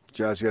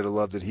 Josh, you got to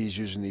love that he's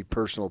using the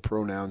personal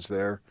pronouns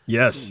there.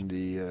 Yes. In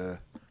the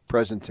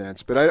present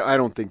tense. But I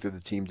don't think they're the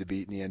team to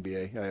beat in the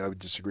NBA. I would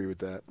disagree with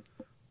that.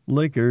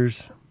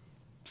 Lakers,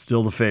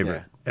 still the favorite.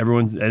 Yeah.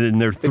 Everyone,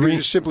 and they're 3. If you're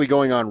just simply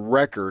going on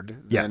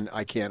record, then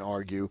I can't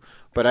argue.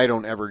 But I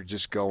don't ever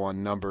just go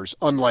on numbers,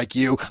 unlike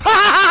you. That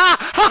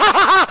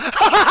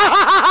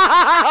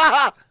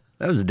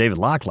was a David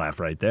Locke laugh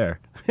right there.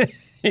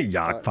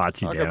 Yak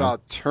pots you down. Talk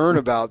about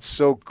turnabout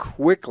so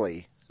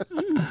quickly.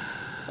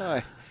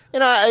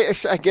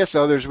 I guess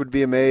others would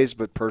be amazed,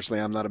 but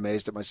personally, I'm not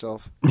amazed at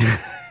myself.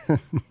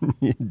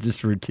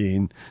 Just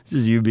routine. This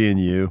is you being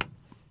you.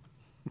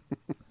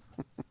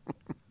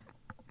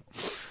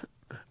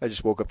 I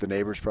just woke up the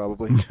neighbors,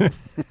 probably.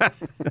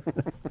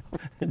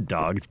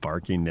 Dogs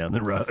barking down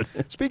the road.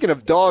 Speaking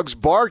of dogs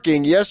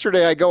barking,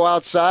 yesterday I go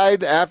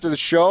outside after the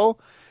show.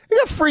 I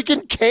got a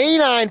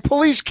freaking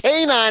police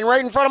canine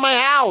right in front of my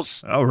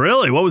house. Oh,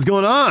 really? What was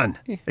going on?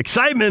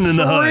 Excitement in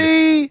the hood.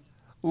 3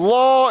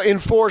 law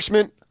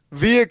enforcement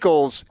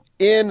vehicles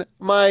in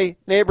my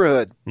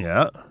neighborhood.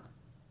 Yeah.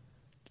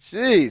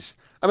 Jeez.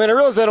 I mean, I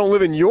realize I don't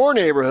live in your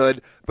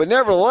neighborhood, but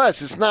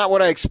nevertheless, it's not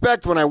what I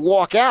expect when I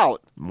walk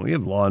out. We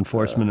have law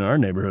enforcement in our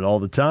neighborhood all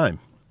the time.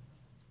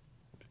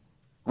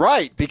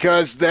 Right,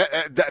 because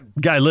that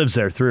guy lives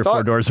there 3 or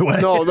 4 doors away.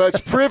 No, that's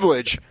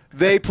privilege.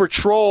 They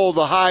patrol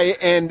the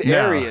high-end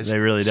areas. They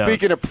really don't.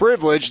 Speaking of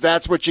privilege,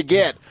 that's what you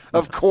get,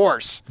 of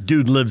course.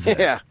 Dude lives there.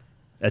 Yeah.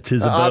 That's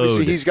his abode.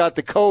 Obviously, he's got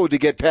the code to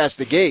get past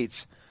the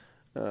gates.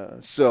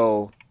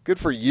 So good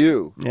for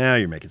you. Yeah,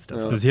 you're making stuff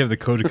up. Does he have the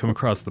code to come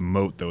across the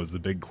moat? That was the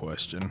big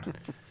question.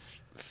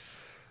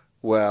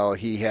 Well,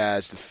 he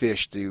has the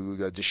fish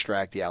to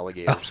distract the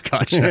alligators.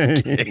 Gotcha.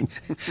 He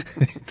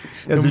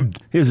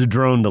has a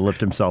drone to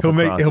lift himself He'll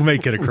across.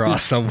 make it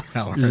across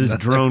somehow. His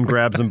drone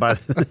grabs him by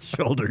the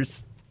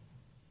shoulders.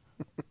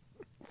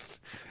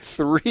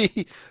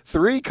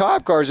 Three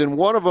cop cars, and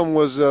one of them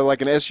was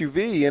like an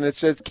SUV, and it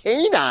says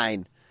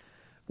canine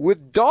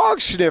with dog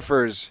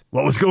sniffers.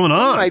 What was going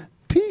on? My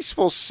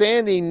peaceful,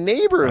 sandy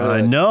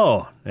neighborhood.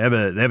 No. They have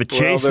a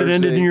chase that there's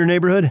ended in your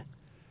neighborhood?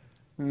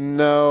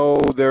 No,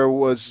 there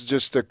was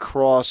just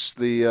across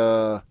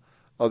the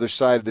other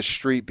side of the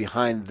street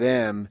behind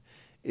them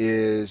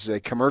is a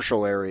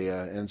commercial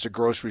area, and it's a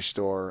grocery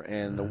store.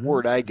 And the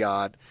word I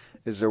got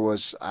is there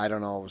was, I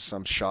don't know,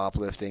 some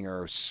shoplifting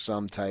or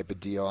some type of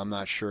deal. I'm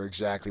not sure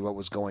exactly what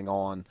was going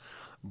on.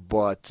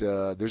 But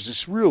there's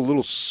this real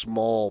little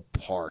small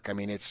park. I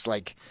mean, it's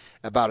like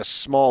about as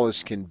small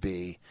as can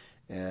be.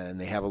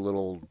 And they have a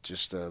little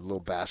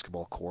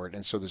basketball court.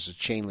 And so there's a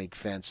chain link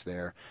fence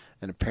there.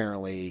 And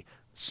apparently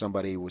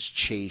somebody was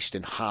chased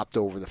and hopped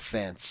over the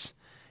fence.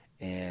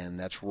 And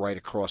that's right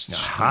across the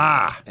street.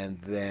 Aha.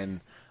 And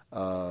then,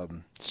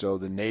 so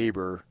the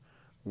neighbor,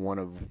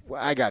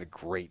 I got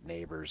great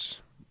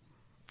neighbors.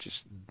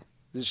 Just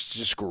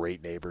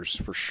great neighbors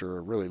for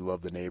sure. Really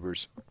love the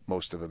neighbors,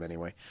 most of them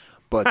anyway.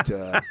 But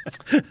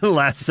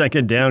Last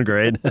second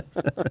downgrade.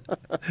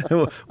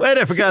 Wait,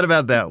 I forgot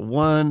about that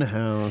one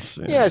house.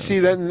 yeah, see,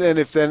 then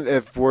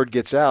if word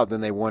gets out,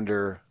 then they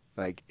wonder,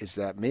 like, is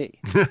that me?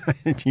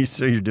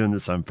 So you're doing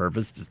this on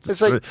purpose,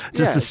 just to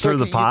It's stir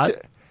the pot?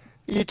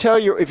 You tell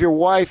if your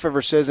wife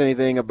ever says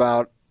anything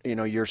about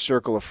your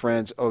circle of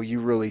friends, oh, you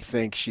really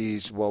think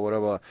she's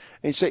whatever,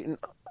 and you say,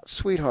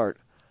 sweetheart,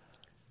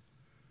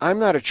 I'm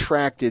not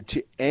attracted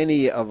to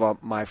any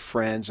of my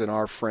friends and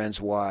our friends'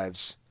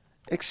 wives,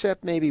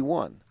 except maybe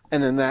one.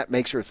 And then that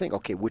makes her think,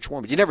 okay, which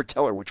one? But you never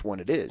tell her which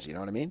one it is, you know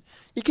what I mean?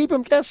 You keep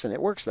them guessing.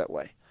 It works that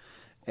way.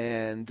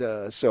 And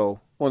so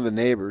one of the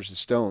neighbors, the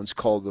Stones,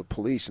 called the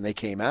police, and they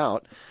came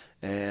out,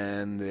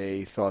 and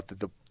they thought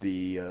that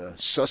the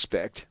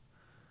suspect,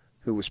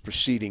 who was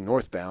proceeding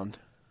northbound,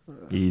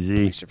 Easy.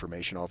 police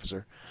information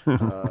officer,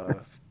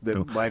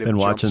 that might have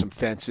jumped some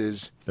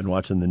fences. Been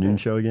watching the noon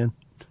show again?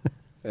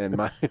 And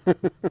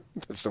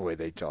that's the way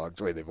they talk. It's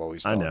the way they've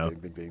always talked. I know.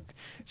 They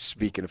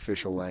speak an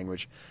official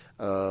language.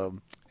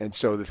 And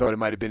so they thought it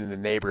might have been in the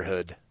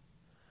neighborhood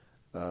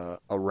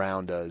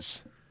around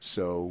us.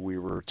 So we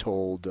were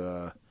told,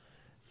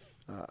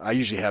 I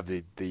usually have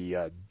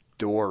the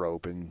door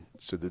open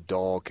so the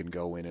dog can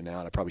go in and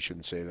out. I probably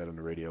shouldn't say that on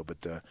the radio,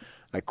 but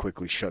I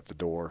quickly shut the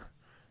door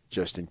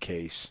just in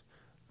case.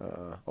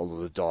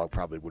 Although the dog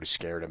probably would have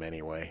scared him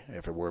anyway.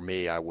 If it were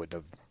me, I would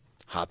have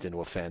hopped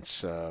into a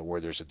fence where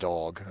there's a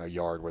dog, a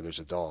yard where there's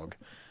a dog.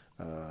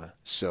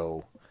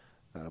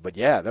 But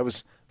yeah, that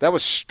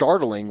was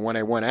startling when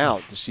I went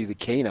out to see the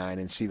canine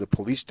and see the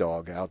police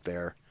dog out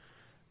there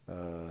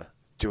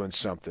doing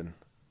something.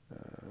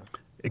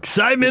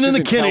 Excitement in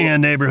the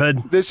Kinahan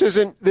neighborhood. This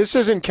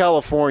isn't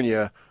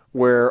California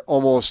where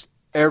almost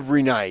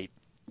every night,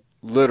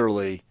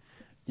 literally,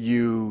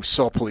 you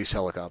saw police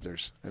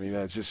helicopters. I mean,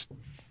 that's just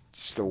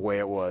the way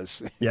it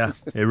was. Yeah,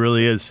 it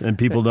really is, and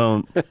people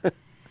don't.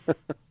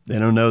 They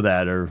don't know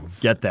that or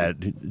get that.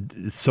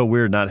 It's so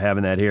weird not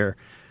having that here.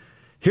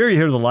 Here you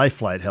hear the Life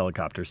Flight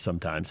helicopters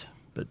sometimes,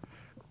 but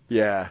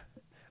yeah,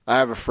 I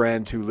have a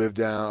friend who lived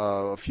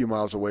down a few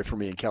miles away from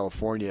me in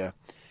California,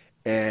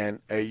 and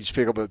I used to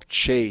pick up a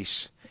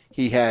chase.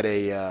 He had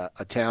a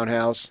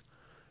townhouse.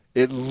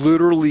 It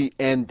literally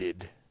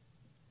ended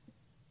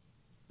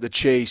the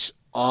chase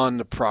on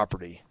the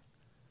property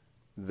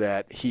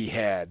that he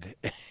had.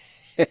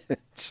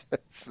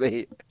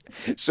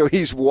 So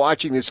he's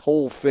watching this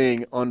whole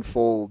thing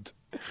unfold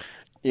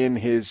in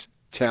his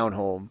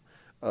townhome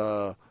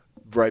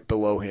right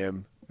below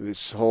him,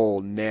 this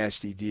whole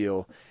nasty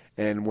deal.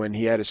 And when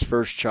he had his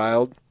first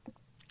child,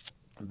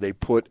 they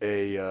put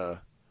a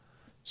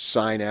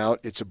sign out,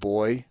 "It's a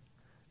boy,"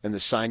 and the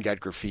sign got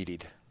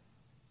graffitied.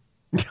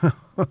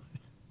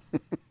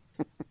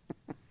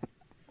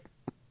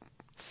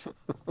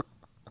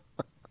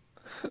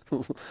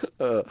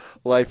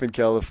 Life in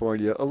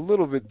California, a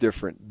little bit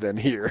different than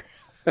here.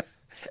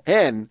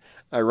 And,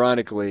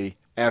 ironically,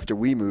 after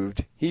we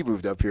moved, he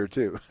moved up here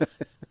too.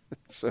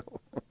 So,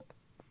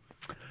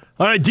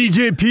 all right,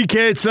 DJ and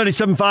PK, it's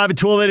 97.5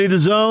 at 1280 The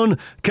Zone.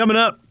 Coming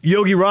up,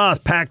 Yogi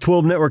Roth,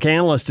 Pac-12 Network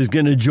analyst, is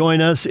going to join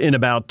us in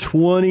about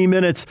 20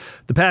 minutes.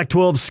 The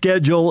Pac-12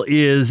 schedule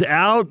is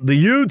out. The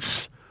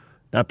Utes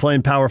not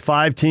playing Power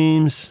 5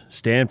 teams.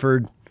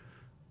 Stanford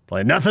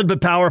playing nothing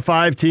but Power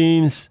 5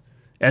 teams.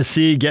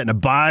 SC getting a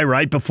bye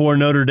right before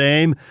Notre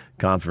Dame.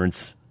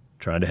 Conference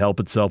trying to help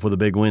itself with a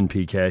big win,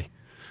 PK.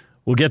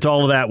 We'll get to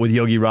all of that with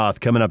Yogi Roth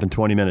coming up in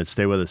 20 minutes.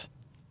 Stay with us.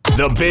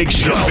 The Big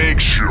Show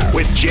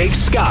with Jake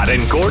Scott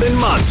and Gordon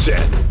Monson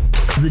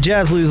The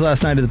Jazz lose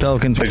last night to the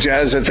Pelicans. The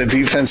Jazz at the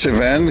defensive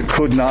end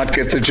could not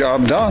get the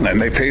job done,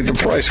 and they paid the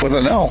price with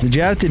an L. The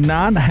Jazz did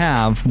not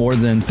have more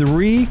than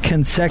 3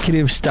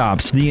 consecutive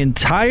stops the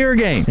entire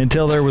game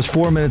until there was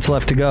 4 minutes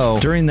left to go.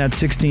 During that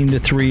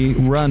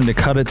 16-3 run to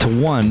cut it to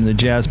 1, the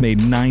Jazz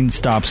made 9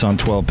 stops on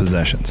 12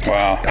 possessions.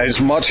 Wow.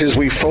 As much as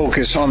we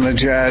focus on the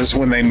Jazz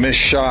when they miss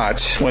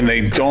shots, when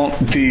they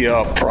don't D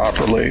up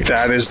properly,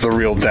 that is the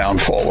real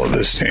downfall of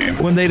this team.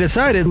 When they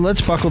decided, let's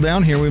buckle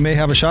down here, we may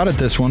have a shot at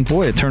this one,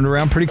 boy, it turned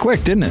around pretty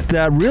quick, didn't it?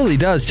 That really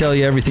does tell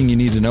you everything you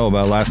need to know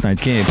about last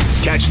night's game.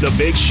 Catch the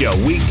Big Show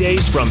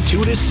weekdays from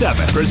 2 to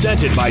 7,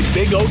 presented by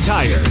Big O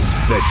Tires,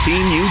 the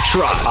team you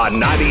trust, on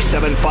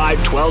 97.5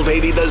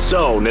 1280 The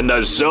Zone and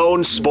the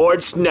Zone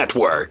Sports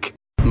Network.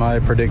 My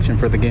prediction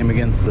for the game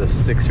against the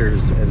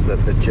Sixers is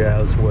that the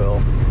Jazz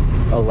will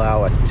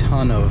allow a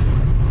ton of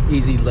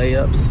easy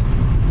layups,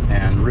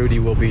 and Rudy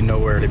will be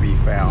nowhere to be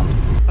found.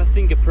 I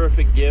think a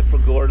perfect gift for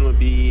Gordon would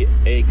be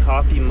a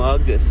coffee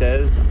mug that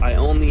says, "I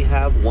only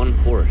have one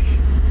Porsche."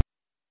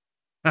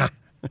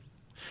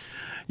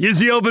 Use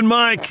the open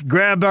mic.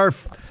 Grab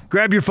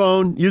your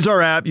phone. Use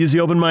our app. Use the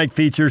open mic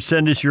feature.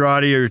 Send us your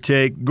audio or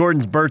take.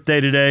 Gordon's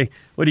birthday today.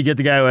 What do you get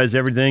the guy who has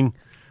everything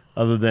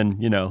other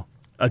than,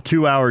 a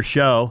 2-hour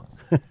show?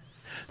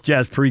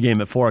 Jazz pregame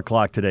at 4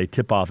 o'clock today.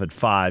 Tip off at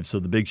 5. So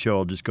the big show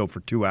will just go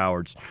for 2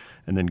 hours.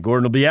 And then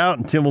Gordon will be out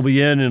and Tim will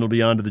be in and it'll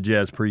be on to the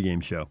Jazz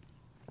pregame show.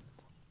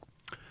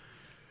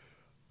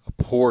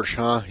 A Porsche,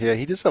 huh? Yeah,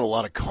 he does have a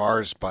lot of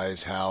cars by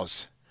his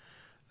house.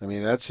 I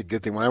mean, that's a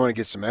good thing. When I want to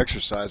get some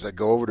exercise, I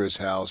go over to his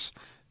house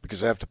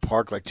because I have to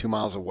park like 2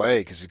 miles away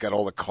because he's got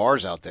all the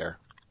cars out there.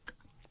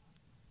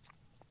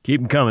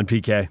 Keep them coming,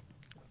 PK.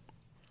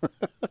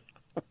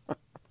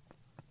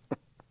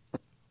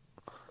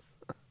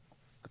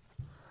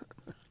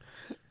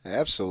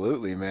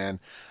 Absolutely, man.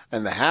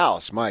 And the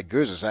house, my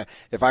goodness.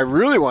 If I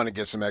really want to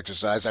get some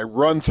exercise, I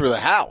run through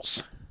the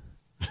house.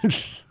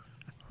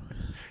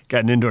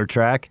 Got an indoor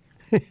track?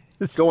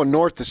 Going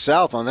north to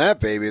south on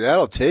that, baby.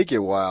 That'll take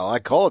you a while. I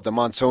call it the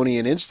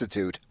Monsonian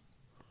Institute.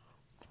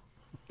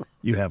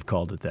 You have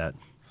called it that.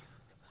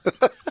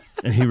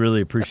 And he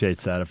really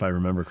appreciates that, if I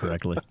remember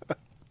correctly.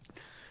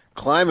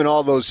 Climbing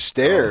all those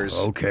stairs.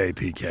 Oh, okay,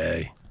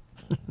 PK.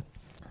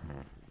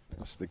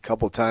 It's the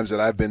couple times that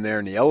I've been there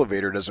and the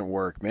elevator doesn't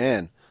work.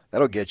 Man,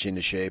 that'll get you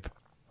into shape.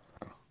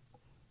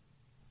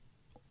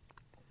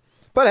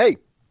 But hey,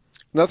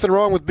 nothing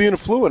wrong with being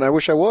fluent. I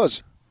wish I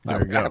was. I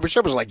wish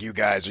I was like you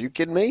guys. Are you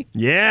kidding me?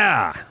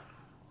 Yeah.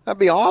 That'd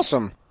be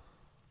awesome.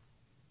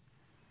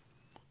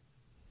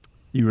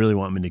 You really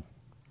want me to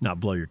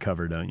not blow your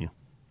cover, don't you?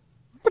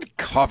 What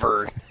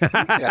cover? You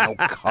got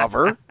no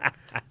cover.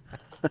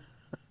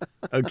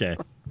 Okay.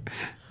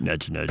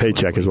 Nudge.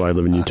 Paycheck is why I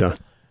live in Utah.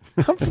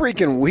 I'm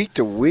freaking week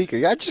to week.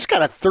 I just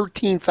got a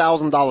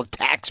 $13,000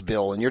 tax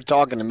bill, and you're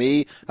talking to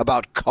me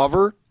about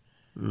cover?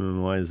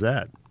 Why is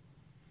that?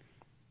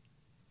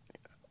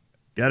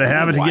 Got to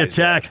have it to get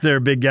taxed there,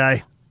 big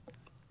guy.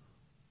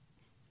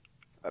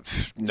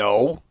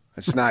 No,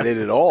 that's not it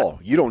at all.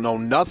 You don't know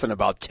nothing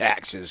about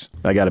taxes.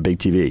 I got a big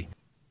TV.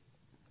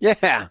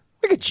 Yeah,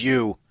 look at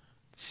you.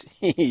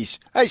 Jeez,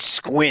 I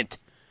squint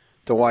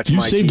to watch my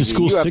TV. You saved the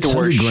school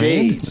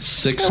 $600,000.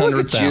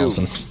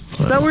 $600,000.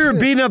 I thought we were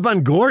beating up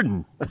on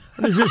Gordon.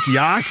 What is this,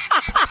 Yak?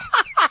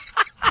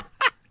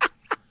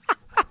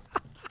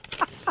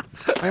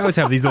 I always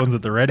have these ones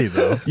at the ready,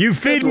 though. You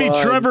feed me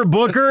Trevor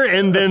Booker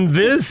and then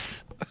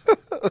this?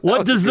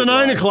 What does the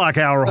 9 o'clock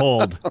hour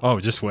hold? Oh,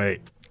 just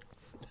wait.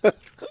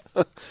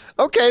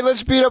 Okay,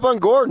 let's beat up on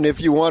Gordon if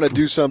you want to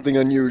do something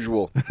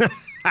unusual.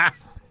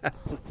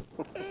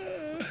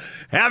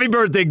 Happy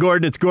birthday,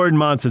 Gordon. It's Gordon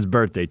Monsa's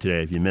birthday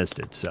today, if you missed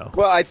it. So,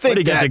 well, I think what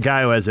do you get the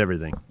guy who has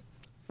everything?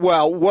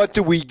 Well, what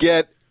do we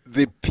get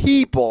the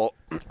people,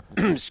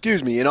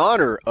 excuse me, in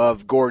honor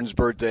of Gordon's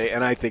birthday?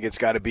 And I think it's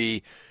got to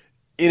be,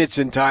 in its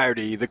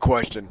entirety, the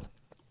question.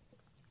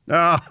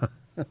 Do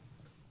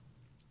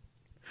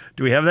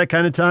we have that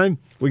kind of time?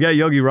 We got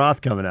Yogi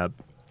Roth coming up.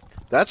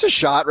 That's a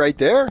shot right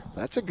there.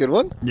 That's a good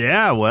one.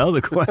 Yeah, well,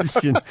 the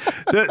question.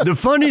 the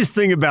funniest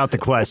thing about the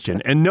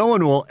question, and no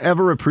one will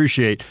ever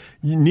appreciate,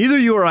 neither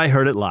you or I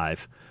heard it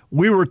live.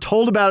 We were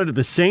told about it at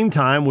the same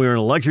time. We were in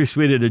a luxury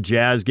suite at a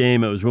Jazz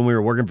game. It was when we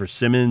were working for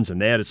Simmons,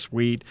 and they had a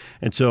suite.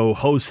 And so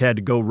hosts had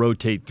to go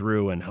rotate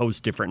through and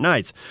host different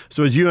nights.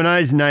 So it was you and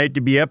I's night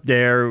to be up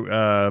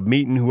there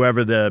meeting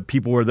whoever the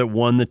people were that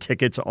won the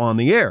tickets on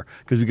the air,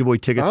 because we give away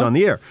tickets on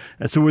the air.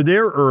 And so we're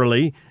there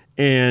early,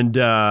 and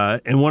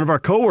one of our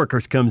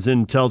coworkers comes in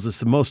and tells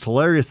us the most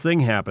hilarious thing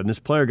happened. This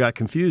player got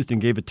confused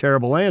and gave a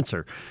terrible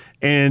answer.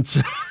 And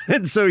so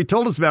he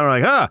told us about it. We're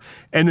like, huh.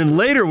 And then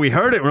later we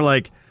heard it, and we're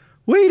like,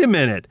 wait a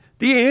minute.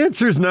 The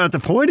answer's not the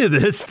point of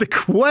this. The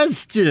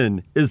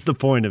question is the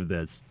point of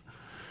this.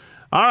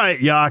 All right,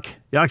 Yak.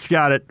 Yak's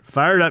got it.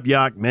 Fire it up,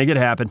 Yak. Make it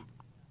happen.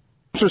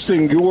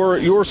 Interesting,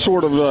 your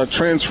sort of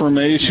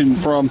transformation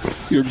from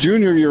your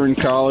junior year in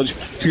college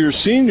to your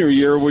senior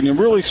year when you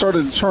really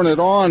started to turn it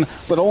on,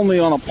 but only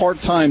on a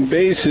part-time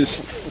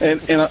basis.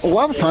 And a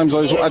lot of times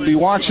I'd be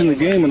watching the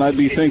game and I'd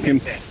be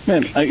thinking,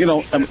 man,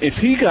 if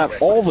he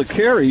got all the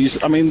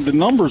carries, I mean, the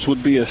numbers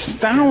would be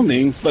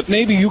astounding, but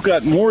maybe you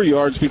got more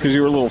yards because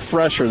you were a little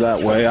fresher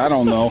that way. I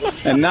don't know.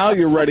 And now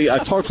you're ready. I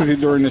talked with you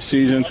during the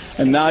season,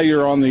 and now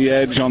you're on the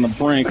edge, on the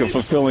brink of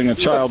fulfilling a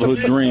childhood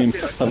dream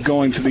of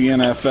going to the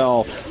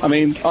NFL. I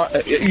mean,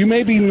 you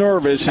may be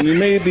nervous and you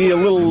may be a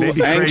little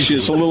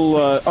anxious, a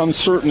little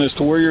uncertain as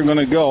to where you're going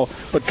to go,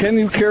 but can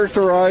you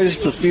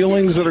characterize the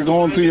feelings that are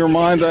going through your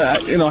mind?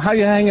 How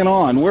you hanging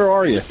on? Where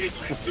are you?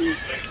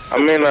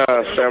 I'm in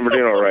San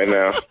Bernardino right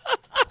now.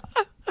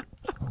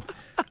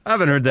 I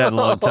haven't heard that in a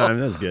long time.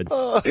 That's good.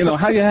 How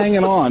you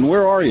hanging on?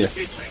 Where are you?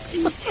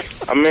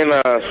 I'm in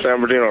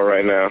San Bernardino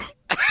right now.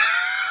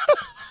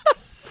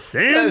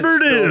 San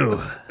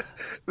Bernardino.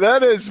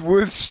 That has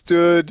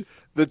withstood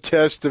the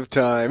test of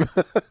time.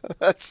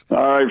 All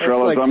right,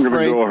 fellas, like I'm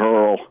going to go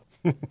hurl.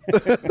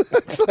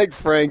 It's like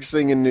Frank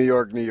singing New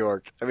York, New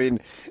York. I mean,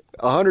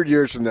 100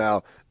 years from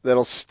now,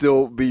 that'll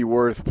still be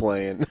worth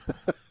playing.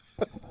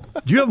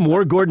 Do you have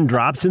more Gordon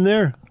drops in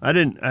there? I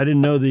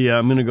didn't know the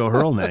I'm going to go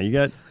hurl now. You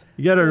got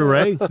an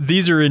array?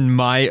 These are in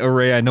my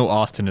array. I know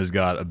Austin has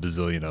got a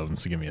bazillion of them,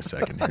 so give me a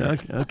second here.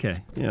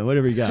 Okay. Yeah,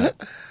 whatever you got.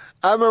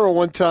 I remember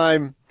one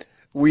time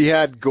we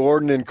had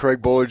Gordon and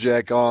Craig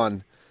Bolerjack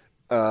on.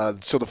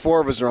 So the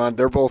four of us are on.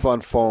 They're both on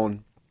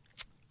phone.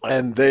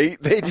 And they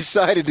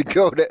decided to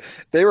go to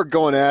 – they were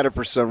going at it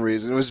for some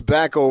reason. It was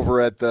back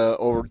over at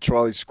over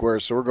Trolley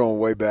Square, so we're going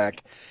way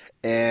back.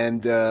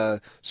 And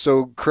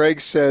so Craig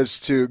says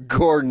to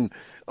Gordon,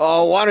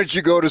 "Oh, why don't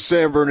you go to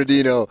San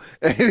Bernardino?"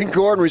 And then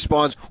Gordon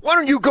responds, "Why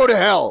don't you go to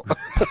hell?"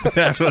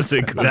 That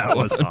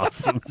was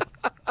awesome.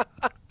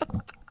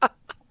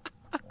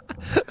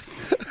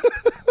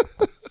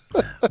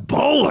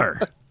 Bowler,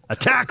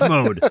 attack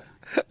mode.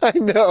 I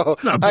know.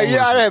 I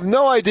have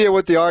no idea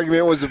what the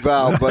argument was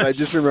about, but I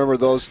just remember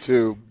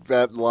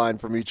that line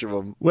from each of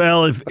them.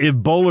 Well, if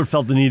Bowler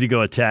felt the need to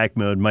go attack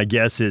mode, my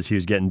guess is he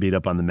was getting beat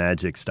up on the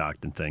Magic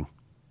Stockton thing.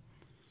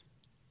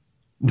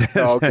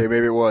 Oh, okay,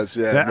 maybe it was.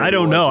 Yeah, I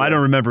don't know. Yeah. I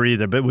don't remember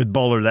either. But with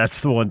Bowler,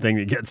 that's the one thing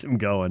that gets him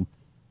going.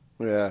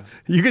 Yeah.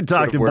 You could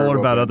talk to Bowler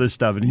about other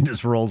stuff, and he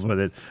just rolls with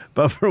it.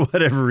 But for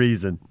whatever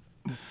reason,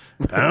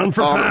 pound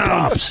for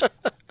pound.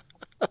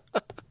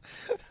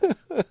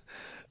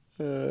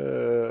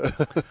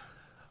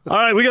 All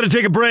right, we got to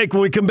take a break.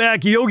 When we come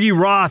back, Yogi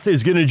Roth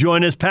is going to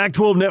join us,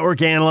 Pac-12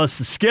 Network analyst.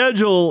 The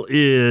schedule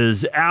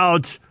is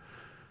out.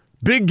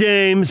 Big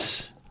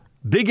games,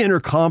 big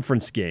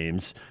interconference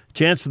games.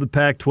 Chance for the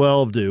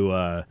Pac-12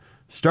 to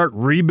start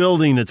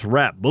rebuilding its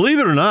rep. Believe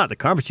it or not, the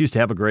conference used to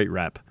have a great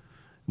rep.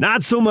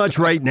 Not so much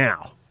right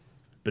now.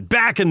 But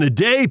back in the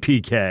day,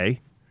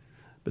 PK,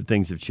 but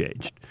things have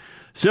changed.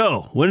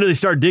 So, when do they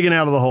start digging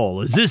out of the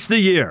hole? Is this the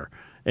year?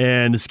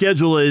 And the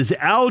schedule is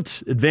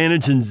out,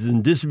 advantages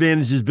and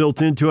disadvantages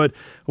built into it.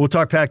 We'll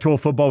talk Pac-12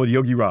 football with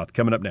Yogi Roth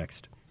coming up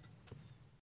next.